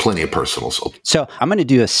then plenty of personal. So I'm going to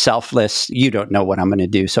do a selfless, you don't know what I'm going to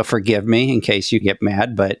do, so forgive me in case you get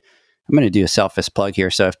mad, but I'm going to do a selfish plug here.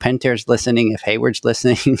 So if Pentair's listening, if Hayward's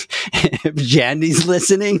listening, if Jandy's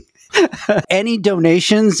listening, any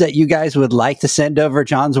donations that you guys would like to send over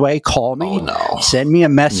John's way, call me. Oh, no. Send me a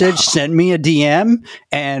message, send me a DM,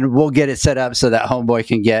 and we'll get it set up so that homeboy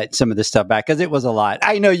can get some of this stuff back, because it was a lot.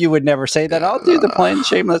 I know you would never say that. I'll do the plain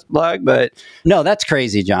shameless plug, but no, that's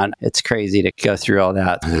crazy, John. It's crazy to go through all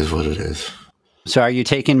that. It is what it is. So are you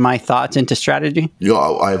taking my thoughts into strategy? Yeah,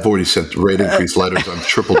 I've already sent rate increase letters. I've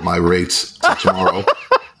tripled my rates to tomorrow.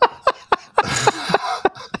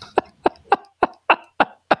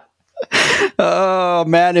 Oh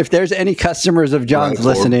man, if there's any customers of John's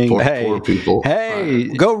listening, poor people. Hey,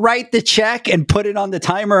 go write the check and put it on the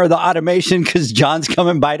timer or the automation, because John's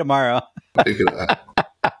coming by tomorrow.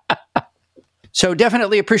 So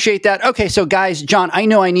definitely appreciate that. Okay, so guys, John, I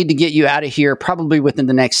know I need to get you out of here probably within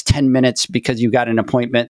the next 10 minutes because you got an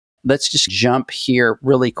appointment. Let's just jump here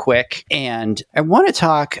really quick. And I want to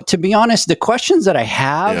talk, to be honest, the questions that I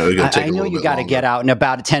have, I know you got to get out in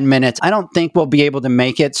about 10 minutes. I don't think we'll be able to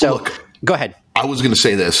make it. So go ahead. I was going to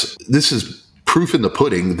say this. This is proof in the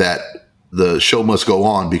pudding that the show must go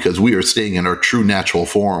on, because we are staying in our true natural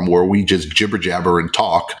form where we just jibber jabber and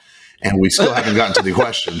talk, and we still haven't gotten to the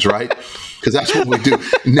questions, right? Because that's what we do.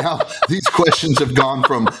 Now, these questions have gone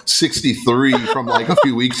from 63 from like a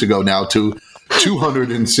few weeks ago now to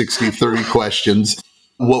 263 questions.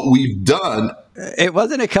 What we've done... It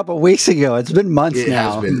wasn't a couple of weeks ago. It's been months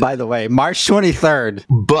now, by the way. March 23rd.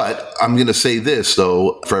 But I'm going to say this,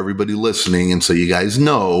 though, for everybody listening, and so you guys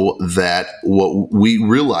know that what we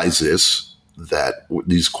realize is that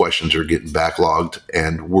these questions are getting backlogged,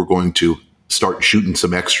 and we're going to start shooting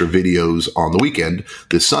some extra videos on the weekend.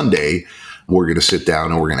 This Sunday, we're going to sit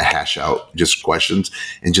down and we're going to hash out just questions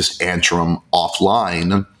and just answer them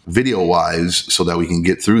offline, video-wise, so that we can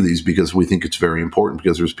get through these, because we think it's very important,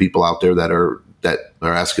 because there's people out there that are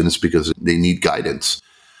asking us because they need guidance.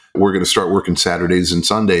 We're going to start working Saturdays and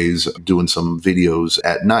Sundays, doing some videos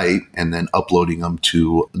at night, and then uploading them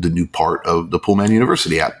to the new part of the Poolman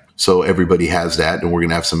University app. So everybody has that, and we're going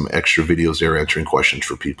to have some extra videos there answering questions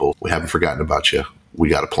for people. We haven't forgotten about you. We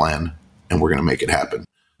got a plan, and we're going to make it happen.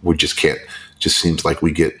 We just can't. Just seems like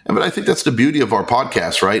we get. But I think that's the beauty of our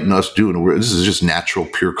podcast, right? And us doing. This is just natural,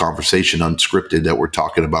 pure conversation, unscripted, that we're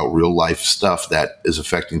talking about real life stuff that is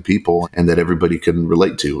affecting people and that everybody can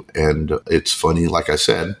relate to. And it's funny, like I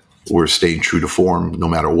said, we're staying true to form no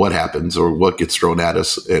matter what happens or what gets thrown at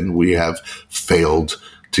us. And we have failed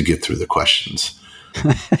to get through the questions.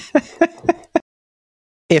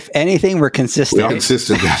 If anything, we're consistent. We're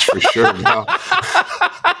consistent, that's for sure. No.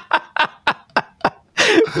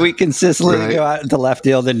 We consistently go out into left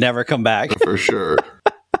field and never come back. For sure.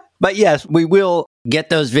 But yes, we will get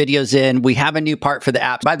those videos in. We have a new part for the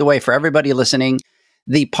app. By the way, for everybody listening,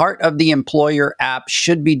 the part of the employer app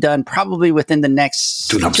should be done probably within the next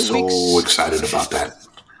 2 weeks. Dude, I'm so excited about that.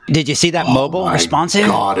 Did you see that mobile responsive?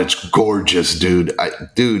 God, it's gorgeous, dude.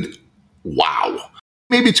 Wow.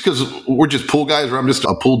 Maybe it's because we're just pool guys, or I'm just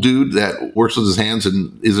a pool dude that works with his hands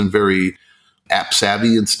and isn't very app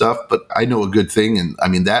savvy and stuff, but I know a good thing. And I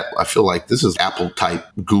mean, that I feel like this is Apple type,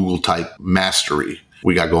 Google type mastery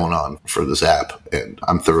we got going on for this app. And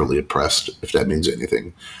I'm thoroughly impressed, if that means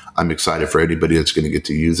anything. I'm excited for anybody that's going to get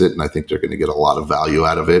to use it. And I think they're going to get a lot of value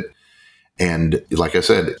out of it. And like I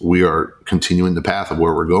said, we are continuing the path of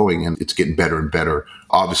where we're going, and it's getting better and better.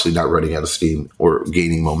 Obviously not running out of steam or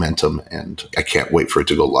gaining momentum. And I can't wait for it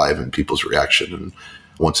to go live and people's reaction. And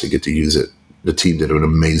once they get to use it, the team did an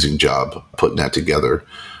amazing job putting that together.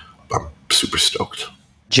 I'm super stoked.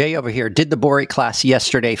 Jay over here did the borate class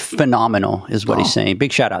yesterday. Phenomenal is what he's saying.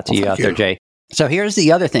 Big shout out to you out there, Jay. So here's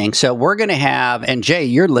the other thing. So we're going to have, and Jay,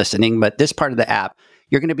 you're listening, but this part of the app,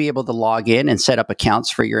 you're going to be able to log in and set up accounts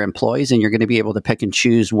for your employees, and you're going to be able to pick and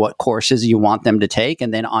choose what courses you want them to take.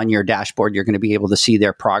 And then on your dashboard, you're going to be able to see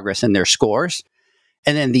their progress and their scores.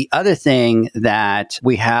 And then the other thing that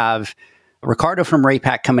we have, Ricardo from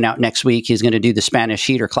RayPack coming out next week. He's going to do the Spanish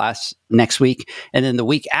heater class next week. And then the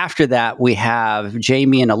week after that, we have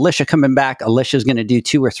Jamie and Alicia coming back. Alicia's going to do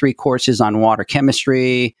 2 or 3 courses on water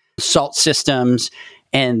chemistry, salt systems.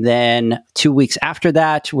 And then 2 weeks after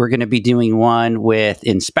that, we're going to be doing one with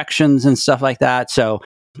inspections and stuff like that. So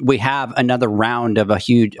we have another round of a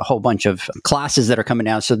whole bunch of classes that are coming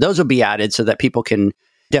out. So those will be added so that people can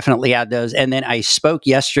definitely add those. And then I spoke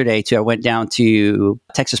yesterday I went down to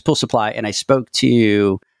Texas Pool Supply and I spoke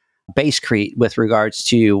to Basecrete with regards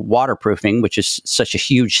to waterproofing, which is such a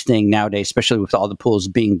huge thing nowadays, especially with all the pools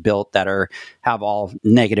being built that have all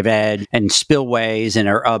negative edge and spillways and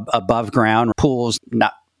are above ground. Pools,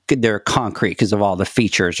 they're concrete because of all the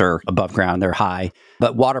features are above ground, they're high,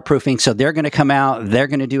 but waterproofing. So they're going to come out, they're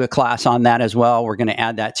going to do a class on that as well. We're going to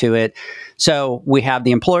add that to it. So we have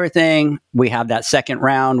the employer thing. We have that second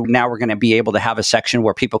round. Now we're going to be able to have a section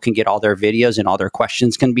where people can get all their videos and all their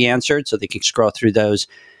questions can be answered. So they can scroll through those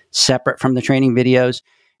separate from the training videos.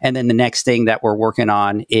 And then the next thing that we're working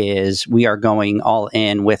on is we are going all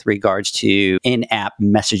in with regards to in-app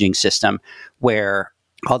messaging system where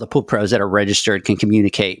all the pool pros that are registered can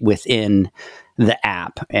communicate within the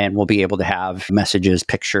app, and we'll be able to have messages,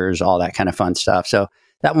 pictures, all that kind of fun stuff. So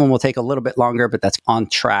that one will take a little bit longer, but that's on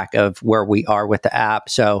track of where we are with the app.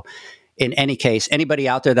 So in any case, anybody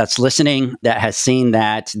out there that's listening that has seen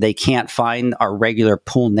that they can't find our regular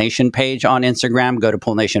Pool Nation page on Instagram, go to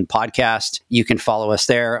Pool Nation Podcast. You can follow us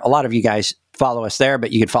there. A lot of you guys follow us there,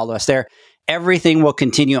 but you can follow us there. Everything will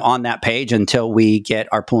continue on that page until we get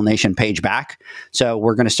our Pool Nation page back. So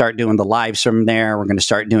we're going to start doing the lives from there. We're going to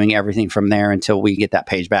start doing everything from there until we get that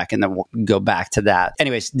page back, and then we'll go back to that.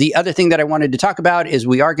 Anyways, the other thing that I wanted to talk about is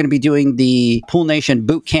we are going to be doing the Pool Nation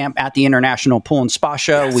boot camp at the International Pool and Spa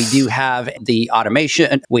Show. Yes. We do have the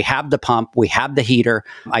automation. We have the pump. We have the heater.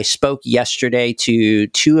 I spoke yesterday to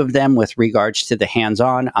 2 of them with regards to the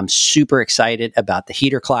hands-on. I'm super excited about the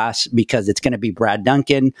heater class because it's going to be Brad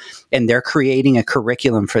Duncan, and they're creating a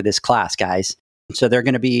curriculum for this class, guys. So they're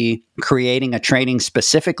going to be creating a training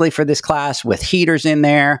specifically for this class with heaters in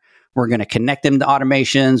there. We're going to connect them to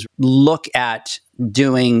automations, look at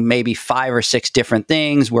doing maybe 5 or 6 different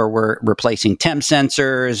things where we're replacing temp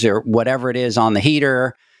sensors or whatever it is on the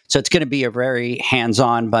heater. So it's going to be a very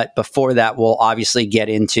hands-on, but before that, we'll obviously get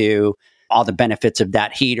into all the benefits of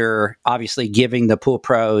that heater, obviously giving the pool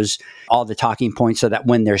pros all the talking points so that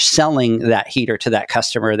when they're selling that heater to that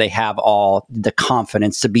customer, they have all the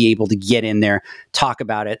confidence to be able to get in there, talk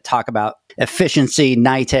about it, talk about efficiency,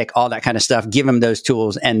 NITEC, all that kind of stuff, give them those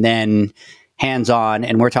tools, and then hands-on.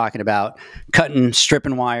 And we're talking about cutting,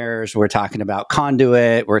 stripping wires. We're talking about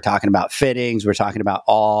conduit. We're talking about fittings. We're talking about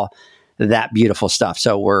all that beautiful stuff.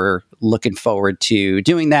 So we're looking forward to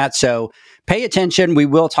doing that. So pay attention. We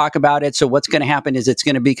will talk about it. So what's going to happen is it's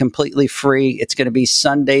going to be completely free. It's going to be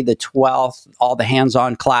Sunday the 12th. All the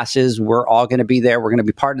hands-on classes, we're all going to be there. We're going to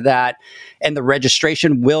be part of that. And the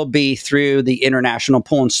registration will be through the International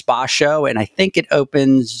Pool and Spa Show. And I think it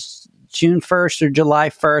opens June 1st or July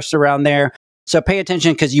 1st, around there. So pay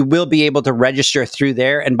attention because you will be able to register through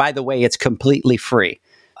there. And by the way, it's completely free.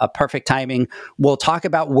 A perfect timing. We'll talk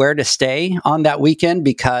about where to stay on that weekend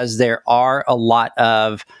because there are a lot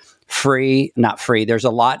of there's a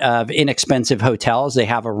lot of inexpensive hotels. They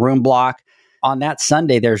have a room block. On that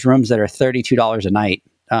Sunday, there's rooms that are $32 a night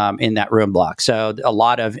in that room block. So a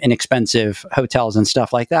lot of inexpensive hotels and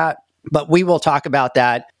stuff like that. But we will talk about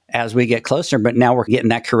that as we get closer. But now we're getting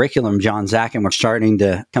that curriculum, John, Zach, and we're starting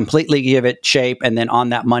to completely give it shape. And then on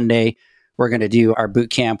that Monday, we're going to do our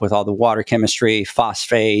boot camp with all the water chemistry,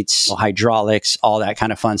 phosphates, hydraulics, all that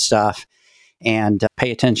kind of fun stuff. And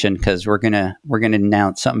pay attention because we're gonna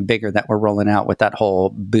announce something bigger that we're rolling out with that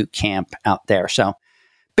whole boot camp out there. So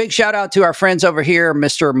big shout out to our friends over here,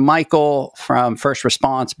 Mr. Michael from First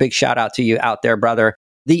Response. Big shout out to you out there, brother.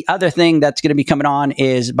 The other thing that's going to be coming on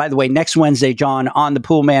is, by the way, next Wednesday, John, on the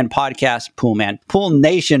Pool Nation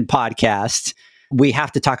podcast, we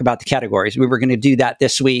have to talk about the categories. We were going to do that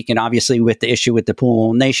this week, and obviously with the issue with the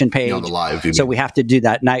Pool Nation page. On the live, so we have to do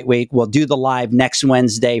that night week. We'll do the live next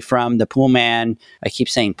Wednesday from the Pool Man. I keep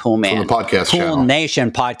saying Pool Man. From the podcast Pool channel.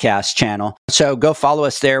 Nation podcast channel. So go follow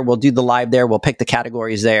us there. We'll do the live there. We'll pick the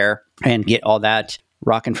categories there and get all that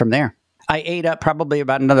rocking from there. I ate up probably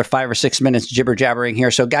about another 5 or 6 minutes jibber jabbering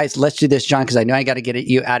here. So guys, let's do this, John, because I know I got to get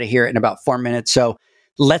you out of here in about 4 minutes. So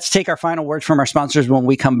let's take our final words from our sponsors. When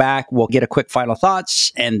we come back, we'll get a quick final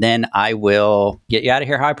thoughts, and then I will get you out of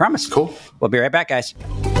here how I promised. Cool. We'll be right back, guys.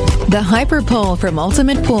 The Hyper Pole from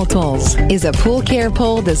Ultimate Pool Tools is a pool care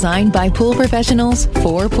pole designed by pool professionals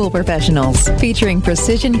for pool professionals, featuring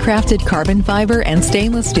precision-crafted carbon fiber and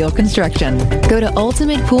stainless steel construction. Go to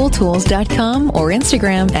ultimatepooltools.com or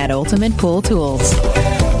Instagram at Ultimate Pool Tools.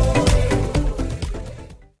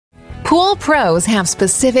 Pool pros have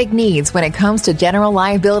specific needs when it comes to general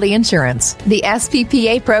liability insurance. The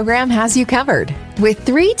SPPA program has you covered. With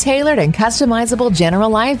 3 tailored and customizable general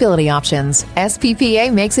liability options,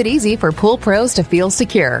 SPPA makes it easy for pool pros to feel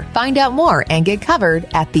secure. Find out more and get covered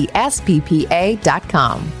at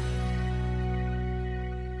thesppa.com.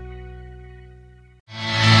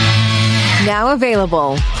 Now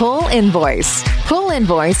available, Pool Invoice. Pool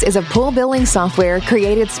Invoice is a pool billing software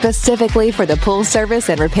created specifically for the pool service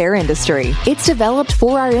and repair industry. It's developed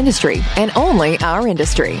for our industry and only our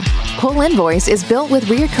industry. Pool Invoice is built with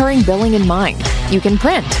recurring billing in mind. You can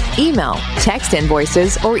print, email, text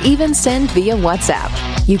invoices, or even send via WhatsApp.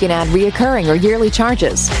 You can add recurring or yearly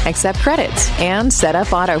charges, accept credits, and set up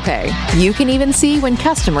autopay. You can even see when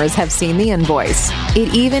customers have seen the invoice.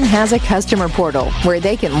 It even has a customer portal where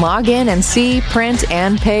they can log in and see, print,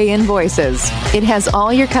 and pay invoices. It has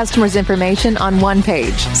all your customers' information on one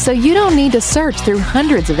page, so you don't need to search through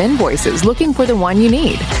hundreds of invoices looking for the one you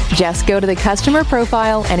need. Just go to the customer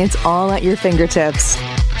profile and it's all at your fingertips.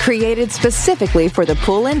 Created specifically for the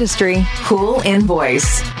pool industry, Pool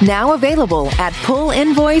Invoice. Now available at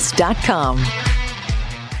poolinvoice.com.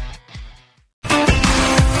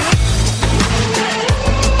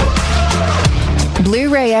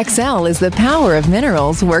 Blu-ray XL is the power of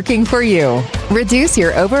minerals working for you. Reduce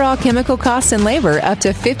your overall chemical costs and labor up to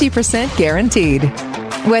 50% guaranteed.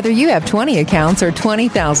 Whether you have 20 accounts or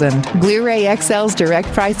 20,000, Blu-ray XL's direct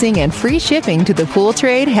pricing and free shipping to the pool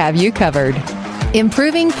trade have you covered.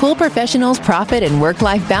 Improving pool professionals' profit and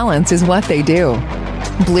work-life balance is what they do.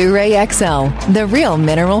 Blu-ray XL, the real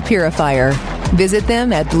mineral purifier. Visit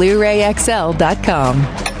them at BluRayXL.com.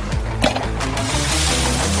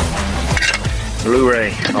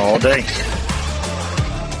 Blu-ray all day.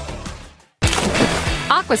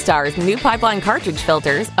 Aquastar's new pipeline cartridge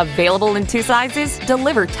filters, available in 2 sizes,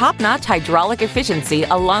 deliver top-notch hydraulic efficiency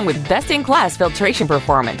along with best-in-class filtration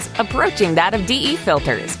performance, approaching that of DE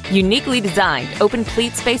filters. Uniquely designed, open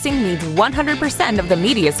pleat spacing means 100% of the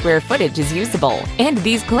media square footage is usable, and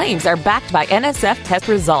these claims are backed by NSF test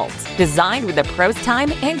results. Designed with the pro's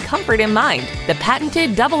time and comfort in mind, the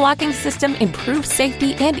patented double-locking system improves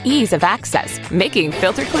safety and ease of access, making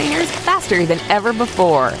filter cleaners faster than ever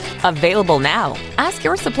before. Available now. Ask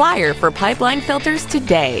your supplier for pipeline filters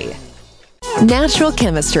today. Natural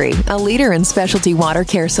Chemistry, a leader in specialty water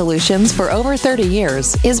care solutions for over 30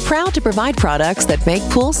 years, is proud to provide products that make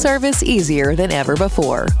pool service easier than ever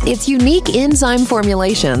before. Its unique enzyme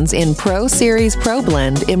formulations in Pro Series Pro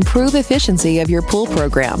Blend improve efficiency of your pool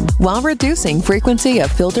program while reducing frequency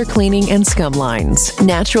of filter cleaning and scum lines.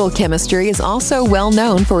 Natural Chemistry is also well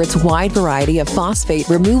known for its wide variety of phosphate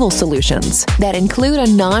removal solutions that include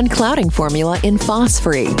a non-clouding formula in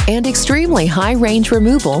Phos-Free and extremely high-range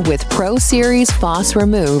removal with Pro Series Phos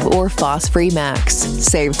Remove or Phos-Free Max.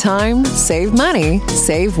 Save time, save money,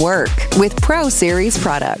 save work with Pro Series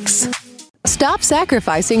products. Stop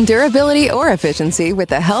sacrificing durability or efficiency with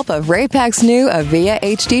the help of Raypak's new Avia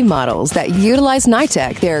HD models that utilize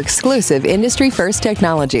NITEC, their exclusive industry-first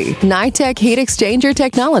technology. NITEC heat exchanger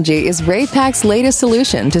technology is Raypak's latest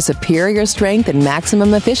solution to superior strength and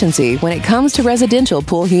maximum efficiency when it comes to residential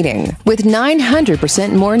pool heating. With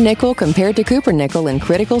 900% more nickel compared to copper nickel in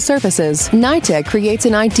critical surfaces, NITEC creates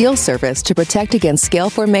an ideal surface to protect against scale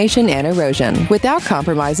formation and erosion without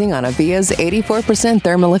compromising on Avia's 84%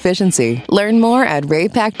 thermal efficiency. Learn more at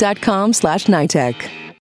raypak.com/NITEC.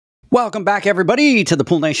 Welcome back, everybody, to the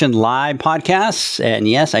Pool Nation Live podcast. And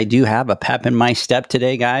yes, I do have a pep in my step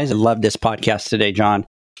today, guys. I love this podcast today, John.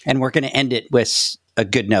 And we're going to end it with a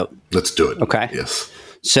good note. Let's do it. Okay. Yes.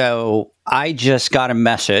 So I just got a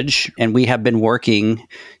message, and we have been working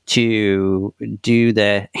to do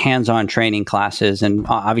the hands-on training classes. And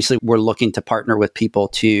obviously, we're looking to partner with people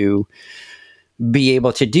to be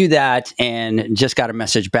able to do that. And just got a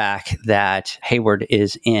message back that Hayward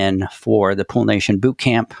is in for the Pool Nation boot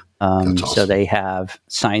camp. Awesome. So they have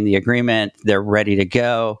signed the agreement. They're ready to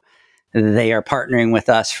go. They are partnering with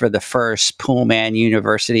us for the first Poolman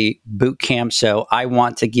University boot camp. So I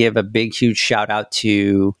want to give a big, huge shout out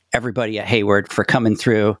to everybody at Hayward for coming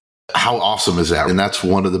through. How awesome is that? And that's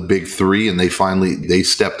one of the big three. And they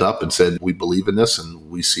stepped up and said, we believe in this and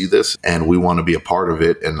we see this and we want to be a part of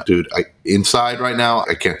it. And dude, inside right now,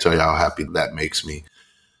 I can't tell you how happy that makes me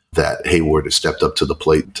that Hayward has stepped up to the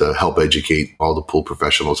plate to help educate all the pool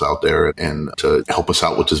professionals out there and to help us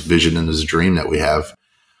out with this vision and this dream that we have.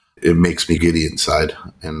 It makes me giddy inside.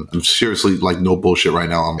 And I'm seriously, like, no bullshit right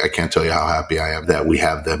now. I can't tell you how happy I am that we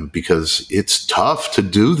have them, because it's tough to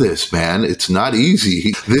do this, man. It's not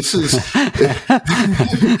easy. This is,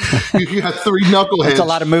 you got three knuckleheads. It's a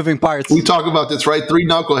lot of moving parts. We talk about this, right? Three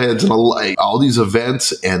knuckleheads and all these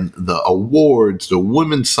events and the awards, the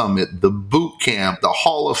Women's Summit, the boot camp, the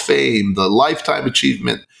Hall of Fame, the Lifetime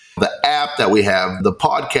Achievement, the app that we have, the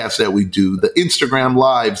podcast that we do, the Instagram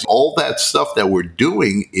lives, all that stuff that we're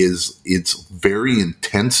doing it's very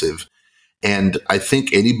intensive. And I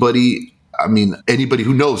think anybody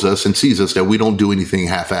who knows us and sees us, that we don't do anything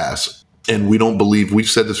half-ass. And we don't believe, we've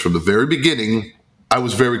said this from the very beginning. I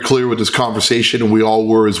was very clear with this conversation, and we all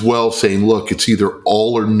were as well, saying, look, it's either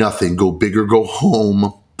all or nothing. Go big or go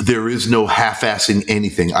home. There is no half-assing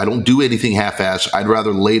anything. I don't do anything half-ass. I'd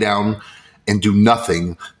rather lay down and do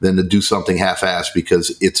nothing than to do something half-assed,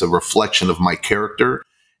 because it's a reflection of my character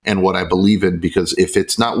and what I believe in. Because if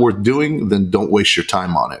it's not worth doing, then don't waste your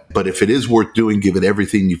time on it. But if it is worth doing, give it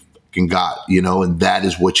everything you fucking got, and that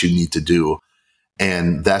is what you need to do.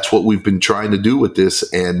 And that's what we've been trying to do with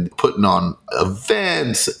this, and putting on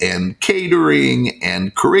events and catering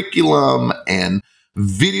and curriculum and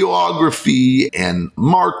videography and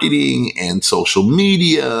marketing and social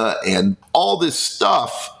media and all this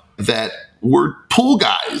stuff that we're pool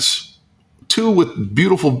guys. Two with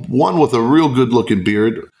beautiful, one with a real good looking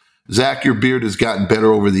beard. Zach, your beard has gotten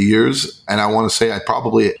better over the years. And I want to say I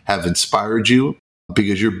probably have inspired you,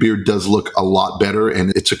 because your beard does look a lot better,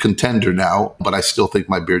 and it's a contender now, but I still think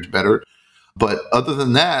my beard's better. But other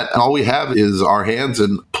than that, all we have is our hands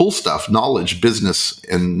and pool stuff, knowledge, business,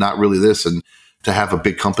 and not really this. And to have a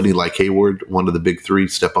big company like Hayward, one of the big three,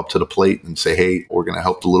 step up to the plate and say, hey, we're going to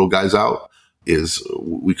help the little guys out,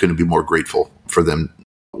 we couldn't be more grateful for them.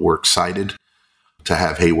 We're excited to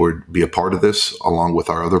have Hayward be a part of this, along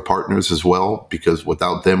with our other partners as well, because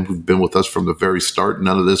without them, who've been with us from the very start,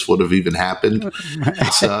 none of this would have even happened.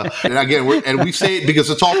 And again, we say it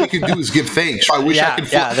because it's all we can do is give thanks. I wish I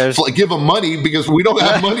could give them money, because we don't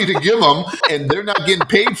have money to give them, and they're not getting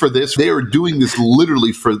paid for this. They are doing this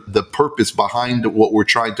literally for the purpose behind what we're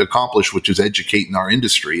trying to accomplish, which is educating our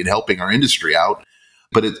industry and helping our industry out.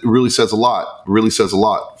 But it really says a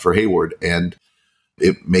lot for Hayward, and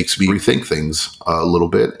it makes me rethink things a little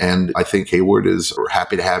bit. And I think Hayward we're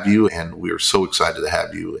happy to have you, and we're so excited to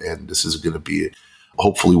have you. And this is going to be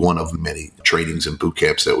hopefully one of many trainings and boot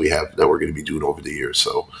camps that we have that we're going to be doing over the years.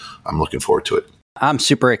 So I'm looking forward to it. I'm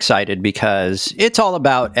super excited because it's all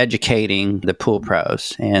about educating the pool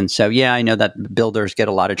pros. And so, yeah, I know that builders get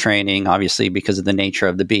a lot of training, obviously, because of the nature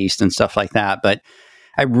of the beast and stuff like that. But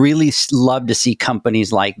I really love to see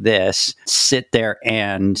companies like this sit there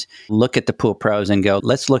and look at the pool pros and go,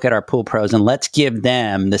 let's look at our pool pros and let's give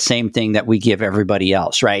them the same thing that we give everybody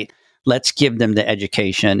else, right? Let's give them the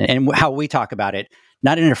education and how we talk about it,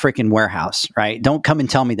 not in a freaking warehouse, right? Don't come and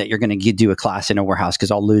tell me that you're going to do a class in a warehouse,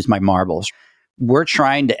 because I'll lose my marbles. We're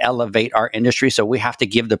trying to elevate our industry, so we have to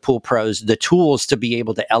give the pool pros the tools to be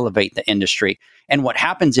able to elevate the industry. And what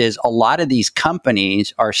happens is a lot of these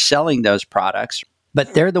companies are selling those products,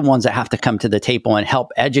 but they're the ones that have to come to the table and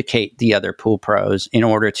help educate the other pool pros in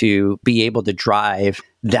order to be able to drive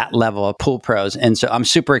that level of pool pros. And so I'm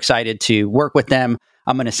super excited to work with them.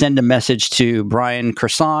 I'm going to send a message to Brian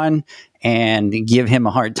Kerson and give him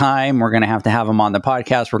a hard time. We're going to have him on the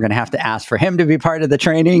podcast. We're going to have to ask for him to be part of the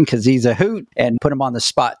training, because he's a hoot, and put him on the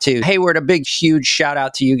spot too. Hayward, a big, huge shout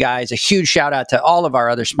out to you guys. A huge shout out to all of our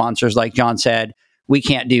other sponsors. Like John said, we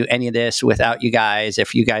can't do any of this without you guys.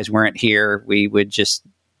 If you guys weren't here, we would just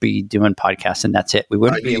be doing podcasts and that's it. We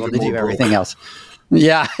wouldn't be able to do everything else.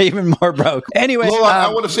 Yeah, even more broke. Anyway, I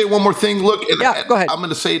want to say one more thing. Look, go ahead. I'm going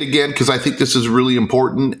to say it again, because I think this is really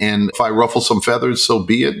important. And if I ruffle some feathers, so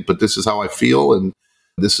be it. But this is how I feel, and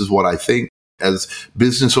this is what I think. As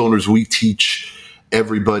business owners, we teach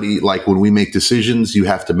everybody, like, when we make decisions, you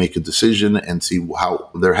have to make a decision and see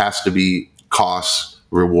how there has to be cost,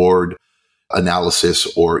 reward, analysis,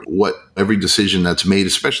 or what every decision that's made,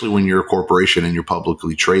 especially when you're a corporation and you're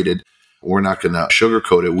publicly traded. We're not going to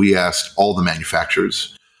sugarcoat it. We asked all the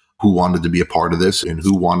manufacturers who wanted to be a part of this and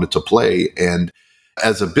who wanted to play. And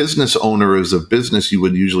as a business owner, as a business, you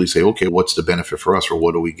would usually say, okay, what's the benefit for us? Or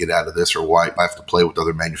what do we get out of this? Or why I have to play with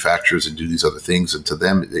other manufacturers and do these other things? And to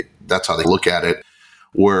them, that's how they look at it.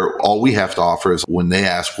 Where all we have to offer is when they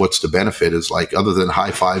ask what's the benefit is like, other than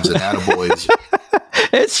high fives and attaboys.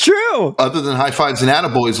 It's true. Other than high fives and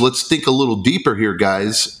attaboys, let's think a little deeper here,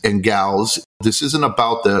 guys and gals. This isn't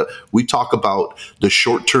about we talk about the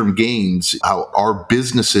short-term gains, how our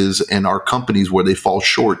businesses and our companies, where they fall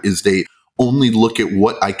short is they only look at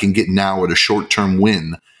what I can get now at a short-term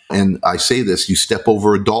win. And I say this, you step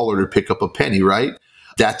over $1 to pick up a penny, right?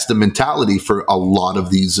 That's the mentality for a lot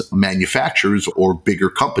of these manufacturers or bigger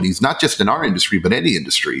companies, not just in our industry, but any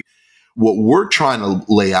industry. What we're trying to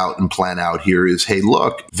lay out and plan out here is, hey,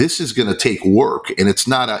 look, this is going to take work. And it's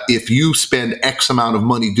not if you spend X amount of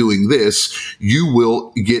money doing this, you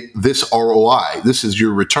will get this ROI. This is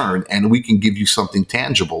your return. And we can give you something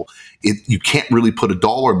tangible. You can't really put a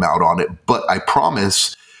dollar amount on it. But I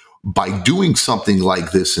promise, by doing something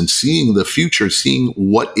like this and seeing the future, seeing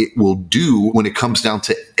what it will do when it comes down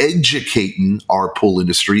to educating our pool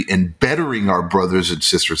industry and bettering our brothers and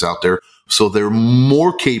sisters out there so they're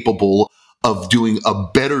more capable of doing a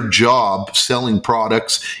better job selling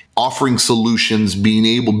products, offering solutions,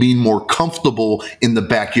 being more comfortable in the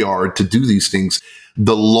backyard to do these things,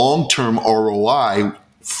 the long-term ROI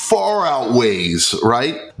far outweighs,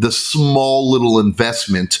 right, the small little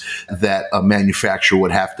investment that a manufacturer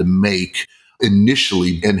would have to make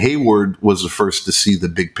initially. And Hayward was the first to see the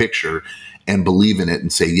big picture and believe in it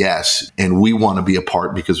and say yes. And we want to be a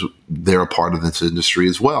part because they're a part of this industry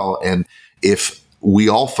as well. And if we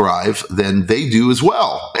all thrive, then they do as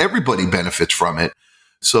well. Everybody benefits from it.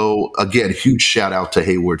 So again, huge shout out to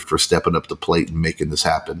Hayward for stepping up the plate and making this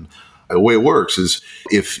happen. The way it works is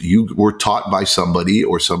if you were taught by somebody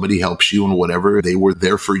or somebody helps you and whatever, they were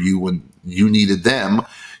there for you when you needed them,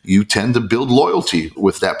 you tend to build loyalty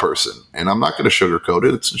with that person. And I'm not going to sugarcoat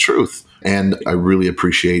it. It's the truth. And I really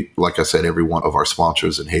appreciate, like I said, every one of our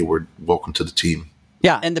sponsors. And Hayward, welcome to the team.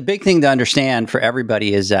 Yeah. And the big thing to understand for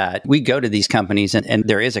everybody is that we go to these companies and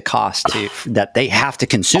there is a cost that they have to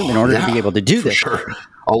consume in order to be able to do this. Sure.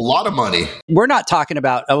 A lot of money. We're not talking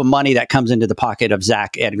about money that comes into the pocket of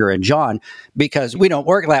Zach, Edgar, and John, because we don't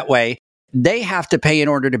work that way. They have to pay in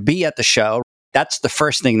order to be at the show. That's the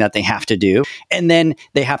first thing that they have to do. And then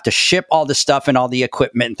they have to ship all the stuff and all the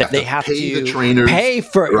equipment that they have pay to the trainers,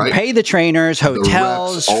 pay the trainers,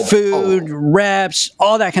 hotels, the reps, food, reps,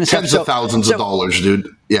 all that kind of stuff. Tens of thousands of dollars, dude.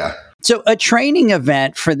 Yeah. So a training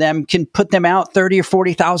event for them can put them out $30,000 or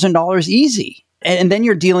 $40,000 easy. And then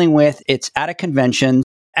you're dealing with, it's at a convention.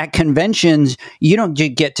 At conventions, you don't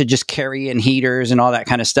get to just carry in heaters and all that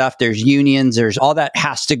kind of stuff. There's unions. There's all that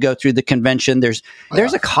has to go through the convention. There's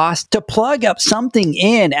a cost to plug up something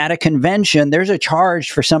in at a convention. There's a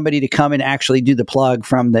charge for somebody to come and actually do the plug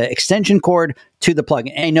from the extension cord to the plug.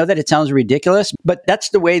 And I know that it sounds ridiculous, but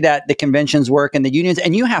that's the way that the conventions work and the unions.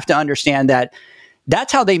 And you have to understand that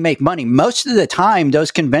that's how they make money. Most of the time,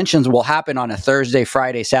 those conventions will happen on a Thursday,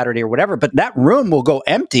 Friday, Saturday, or whatever, but that room will go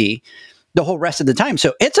empty the whole rest of the time.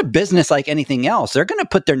 So it's a business like anything else. They're going to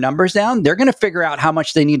put their numbers down. They're going to figure out how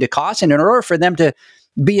much they need to cost. And in order for them to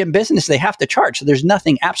be in business, they have to charge. So there's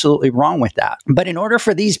nothing absolutely wrong with that. But in order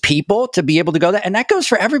for these people to be able to go there, and that goes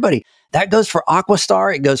for everybody. That goes for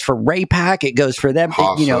Aquastar. It goes for Raypack. It goes for them.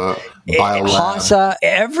 Hasa,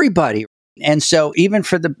 everybody. And so even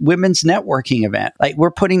for the women's networking event, like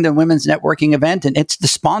we're putting the women's networking event and it's the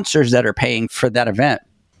sponsors that are paying for that event.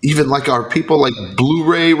 Even like our people like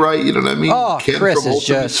Blu-ray, right? You know what I mean? Oh, Ken Chris from is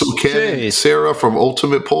Ultimate, just, so Ken and Sarah from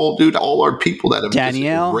Ultimate Pole, dude, all our people that have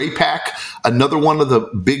Danielle. Raypack, another one of the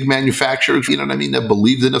big manufacturers, you know what I mean, that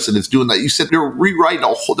believed in us and is doing that. You said they're rewriting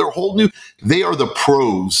their whole new, they are the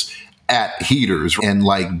pros at heaters. And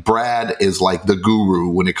like Brad is like the guru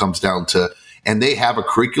when it comes down to, and they have a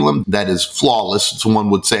curriculum that is flawless, someone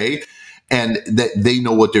would say, and that they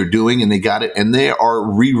know what they're doing and they got it. And they are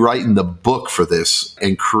rewriting the book for this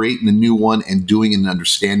and creating a new one and doing and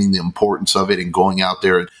understanding the importance of it and going out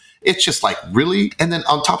there. And it's just like, really? And then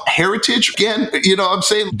on top, heritage again, you know what I'm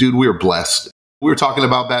saying? Dude, we're blessed. We were talking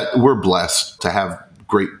about that. We're blessed to have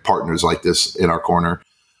great partners like this in our corner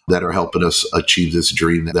that are helping us achieve this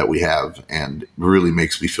dream that we have. And really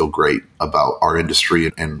makes me feel great about our industry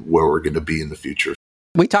and where we're going to be in the future.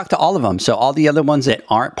 We talk to all of them. So all the other ones that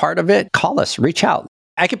aren't part of it, call us, reach out.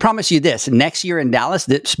 I can promise you this, next year in Dallas,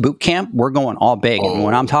 this boot camp, we're going all big. And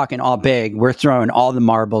when I'm talking all big, we're throwing all the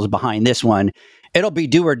marbles behind this one. It'll be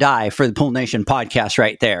do or die for the Pool Nation podcast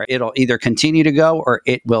right there. It'll either continue to go or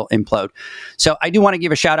it will implode. So I do want to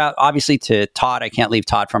give a shout out, obviously, to Todd. I can't leave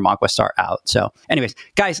Todd from Aquastar out. So anyways,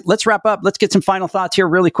 guys, let's wrap up. Let's get some final thoughts here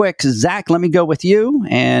really quick. Zach, let me go with you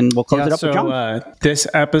and we'll close it up with John. This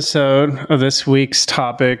episode of this week's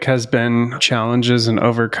topic has been challenges and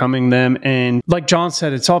overcoming them. And like John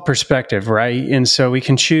said, it's all perspective, right? And so we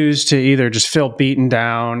can choose to either just feel beaten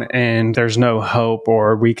down and there's no hope,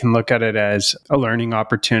 or we can look at it as a learning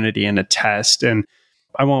opportunity and a test. And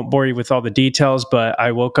I won't bore you with all the details, but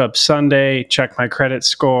I woke up Sunday, checked my credit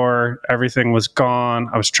score. Everything was gone.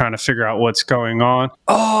 I was trying to figure out what's going on.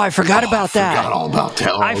 Oh, I forgot about that. I forgot all about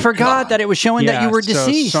that. I forgot that it was showing that you were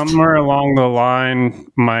deceased. So somewhere along the line,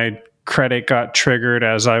 my credit got triggered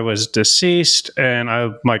as I was deceased, and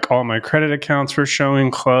all my credit accounts were showing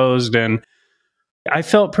closed. And I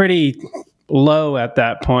felt pretty low at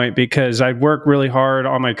that point because I'd work really hard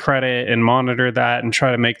on my credit and monitor that and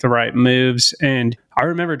try to make the right moves. And I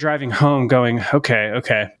remember driving home going,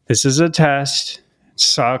 okay, this is a test. It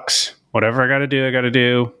sucks. Whatever I got to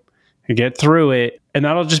do and get through it. And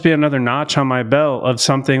that'll just be another notch on my belt of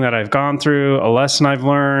something that I've gone through, a lesson I've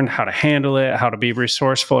learned, how to handle it, how to be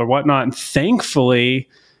resourceful or whatnot. And thankfully,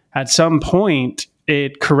 at some point,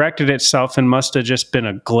 it corrected itself and must have just been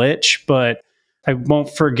a glitch. But I won't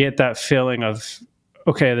forget that feeling of,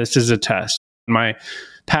 okay, this is a test. In my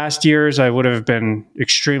past years, I would have been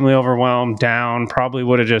extremely overwhelmed, down, probably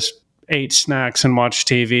would have just ate snacks and watched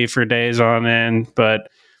TV for days on end. But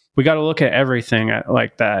we got to look at everything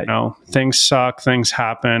like that. Things suck, things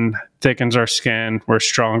happen, thickens our skin. We're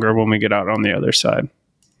stronger when we get out on the other side.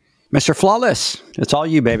 Mr. Flawless, it's all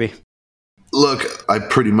you, baby. Look, I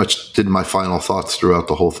pretty much did my final thoughts throughout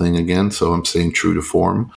the whole thing again, so I'm staying true to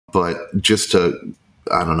form. But just to,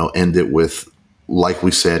 end it with, like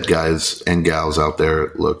we said, guys and gals out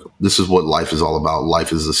there, look, this is what life is all about.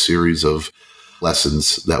 Life is a series of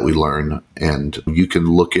lessons that we learn, and you can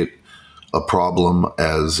look at a problem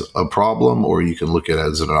as a problem, or you can look at it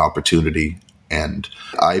as an opportunity. And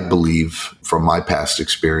I believe from my past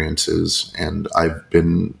experiences, and I've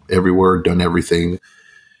been everywhere, done everything,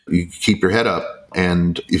 you keep your head up.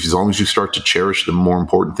 And as long as you start to cherish the more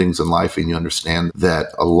important things in life and you understand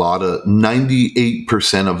that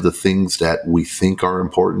 98% of the things that we think are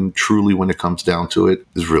important, truly when it comes down to it,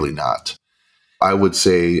 is really not. I would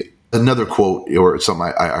say another quote or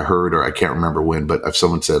something I heard, or I can't remember when, but if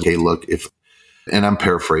someone said, hey, look, and I'm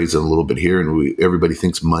paraphrasing a little bit here, and everybody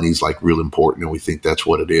thinks money's like real important, and we think that's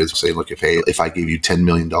what it is. Say, look, if I gave you $10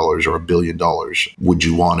 million or $1 billion, would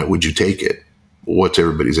you want it? Would you take it? What's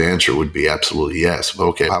everybody's answer would be absolutely yes. But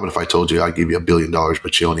okay, how about if I told you I give you $1 billion,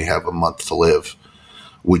 but you only have a month to live?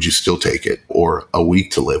 Would you still take it? Or a week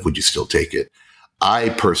to live? Would you still take it? I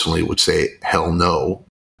personally would say, hell no.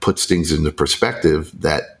 Puts things into perspective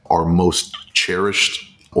that our most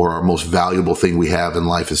cherished or our most valuable thing we have in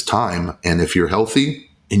life is time. And if you're healthy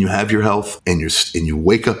and you have your health and you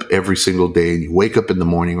wake up every single day and you wake up in the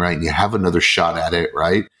morning, right, and you have another shot at it,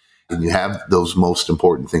 right, and you have those most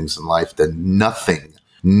important things in life, then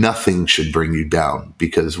nothing should bring you down,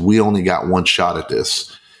 because we only got one shot at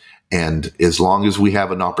this. And as long as we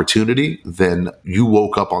have an opportunity, then you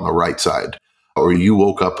woke up on the right side, or you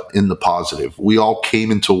woke up in the positive. We all came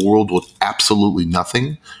into a world with absolutely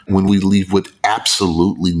nothing. When we leave with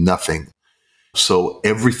absolutely nothing. So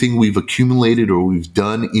everything we've accumulated or we've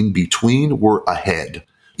done in between, we're ahead.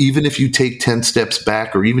 Even if you take 10 steps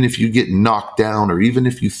back, or even if you get knocked down, or even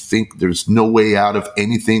if you think there's no way out of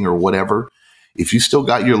anything or whatever, if you still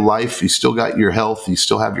got your life, you still got your health, you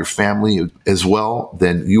still have your family as well,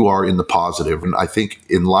 then you are in the positive. And I think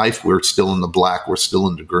in life, we're still in the black, we're still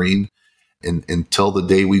in the green. And until the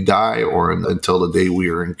day we die, or until the day we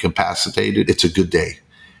are incapacitated, it's a good day.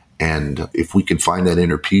 And if we can find that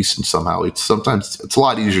inner peace, and somehow sometimes it's a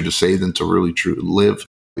lot easier to say than to really truly live.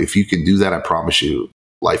 If you can do that, I promise you,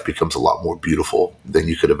 life becomes a lot more beautiful than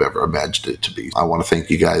you could have ever imagined it to be. I want to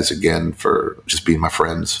thank you guys again for just being my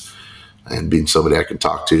friends and being somebody I can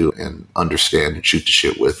talk to and understand and shoot the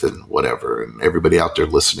shit with and whatever. And everybody out there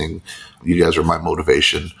listening, you guys are my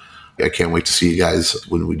motivation. I can't wait to see you guys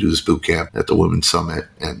when we do this boot camp at the Women's Summit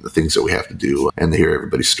and the things that we have to do and to hear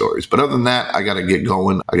everybody's stories. But other than that, I got to get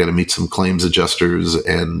going. I got to meet some claims adjusters,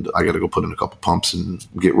 and I got to go put in a couple pumps and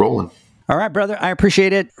get rolling. All right, brother. I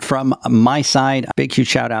appreciate it. From my side, big, huge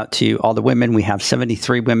shout out to all the women. We have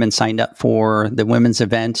 73 women signed up for the women's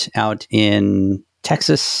event out in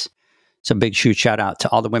Texas. So big huge shout out to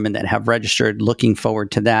all the women that have registered. Looking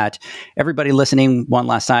forward to that. Everybody listening one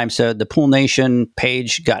last time. So the Pool Nation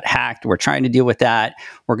page got hacked. We're trying to deal with that.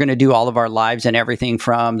 We're going to do all of our lives and everything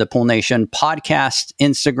from the Pool Nation podcast,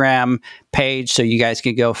 Instagram page. So you guys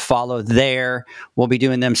can go follow there. We'll be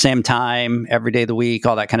doing them same time, every day of the week,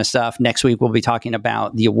 all that kind of stuff. Next week, we'll be talking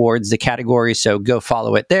about the awards, the categories. So go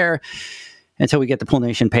follow it there until we get the Pool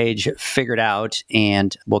Nation page figured out,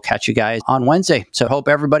 and we'll catch you guys on Wednesday. So hope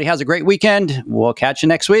everybody has a great weekend. We'll catch you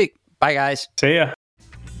next week. Bye, guys. See ya.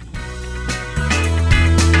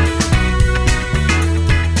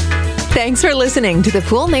 Thanks for listening to the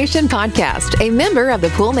Pool Nation podcast, a member of the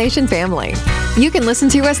Pool Nation family. You can listen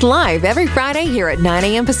to us live every Friday here at 9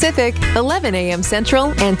 a.m. Pacific, 11 a.m.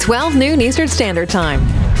 Central, and 12 noon Eastern Standard Time.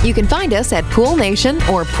 You can find us at Pool Nation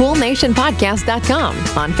or PoolNationPodcast.com,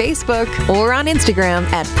 on Facebook, or on Instagram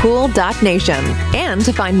at pool.nation. And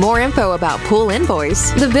to find more info about Pool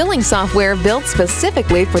Invoice, the billing software built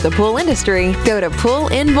specifically for the pool industry, go to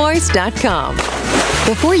poolinvoice.com.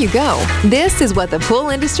 Before you go, this is what the pool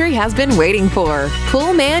industry has been waiting for.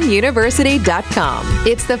 PoolmanUniversity.com.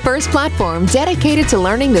 It's the first platform dedicated to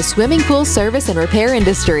learning the swimming pool service and repair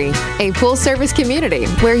industry. A pool service community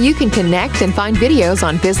where you can connect and find videos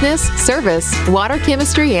on business, service, water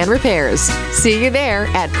chemistry, and repairs. See you there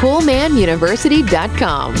at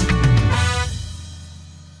PoolmanUniversity.com.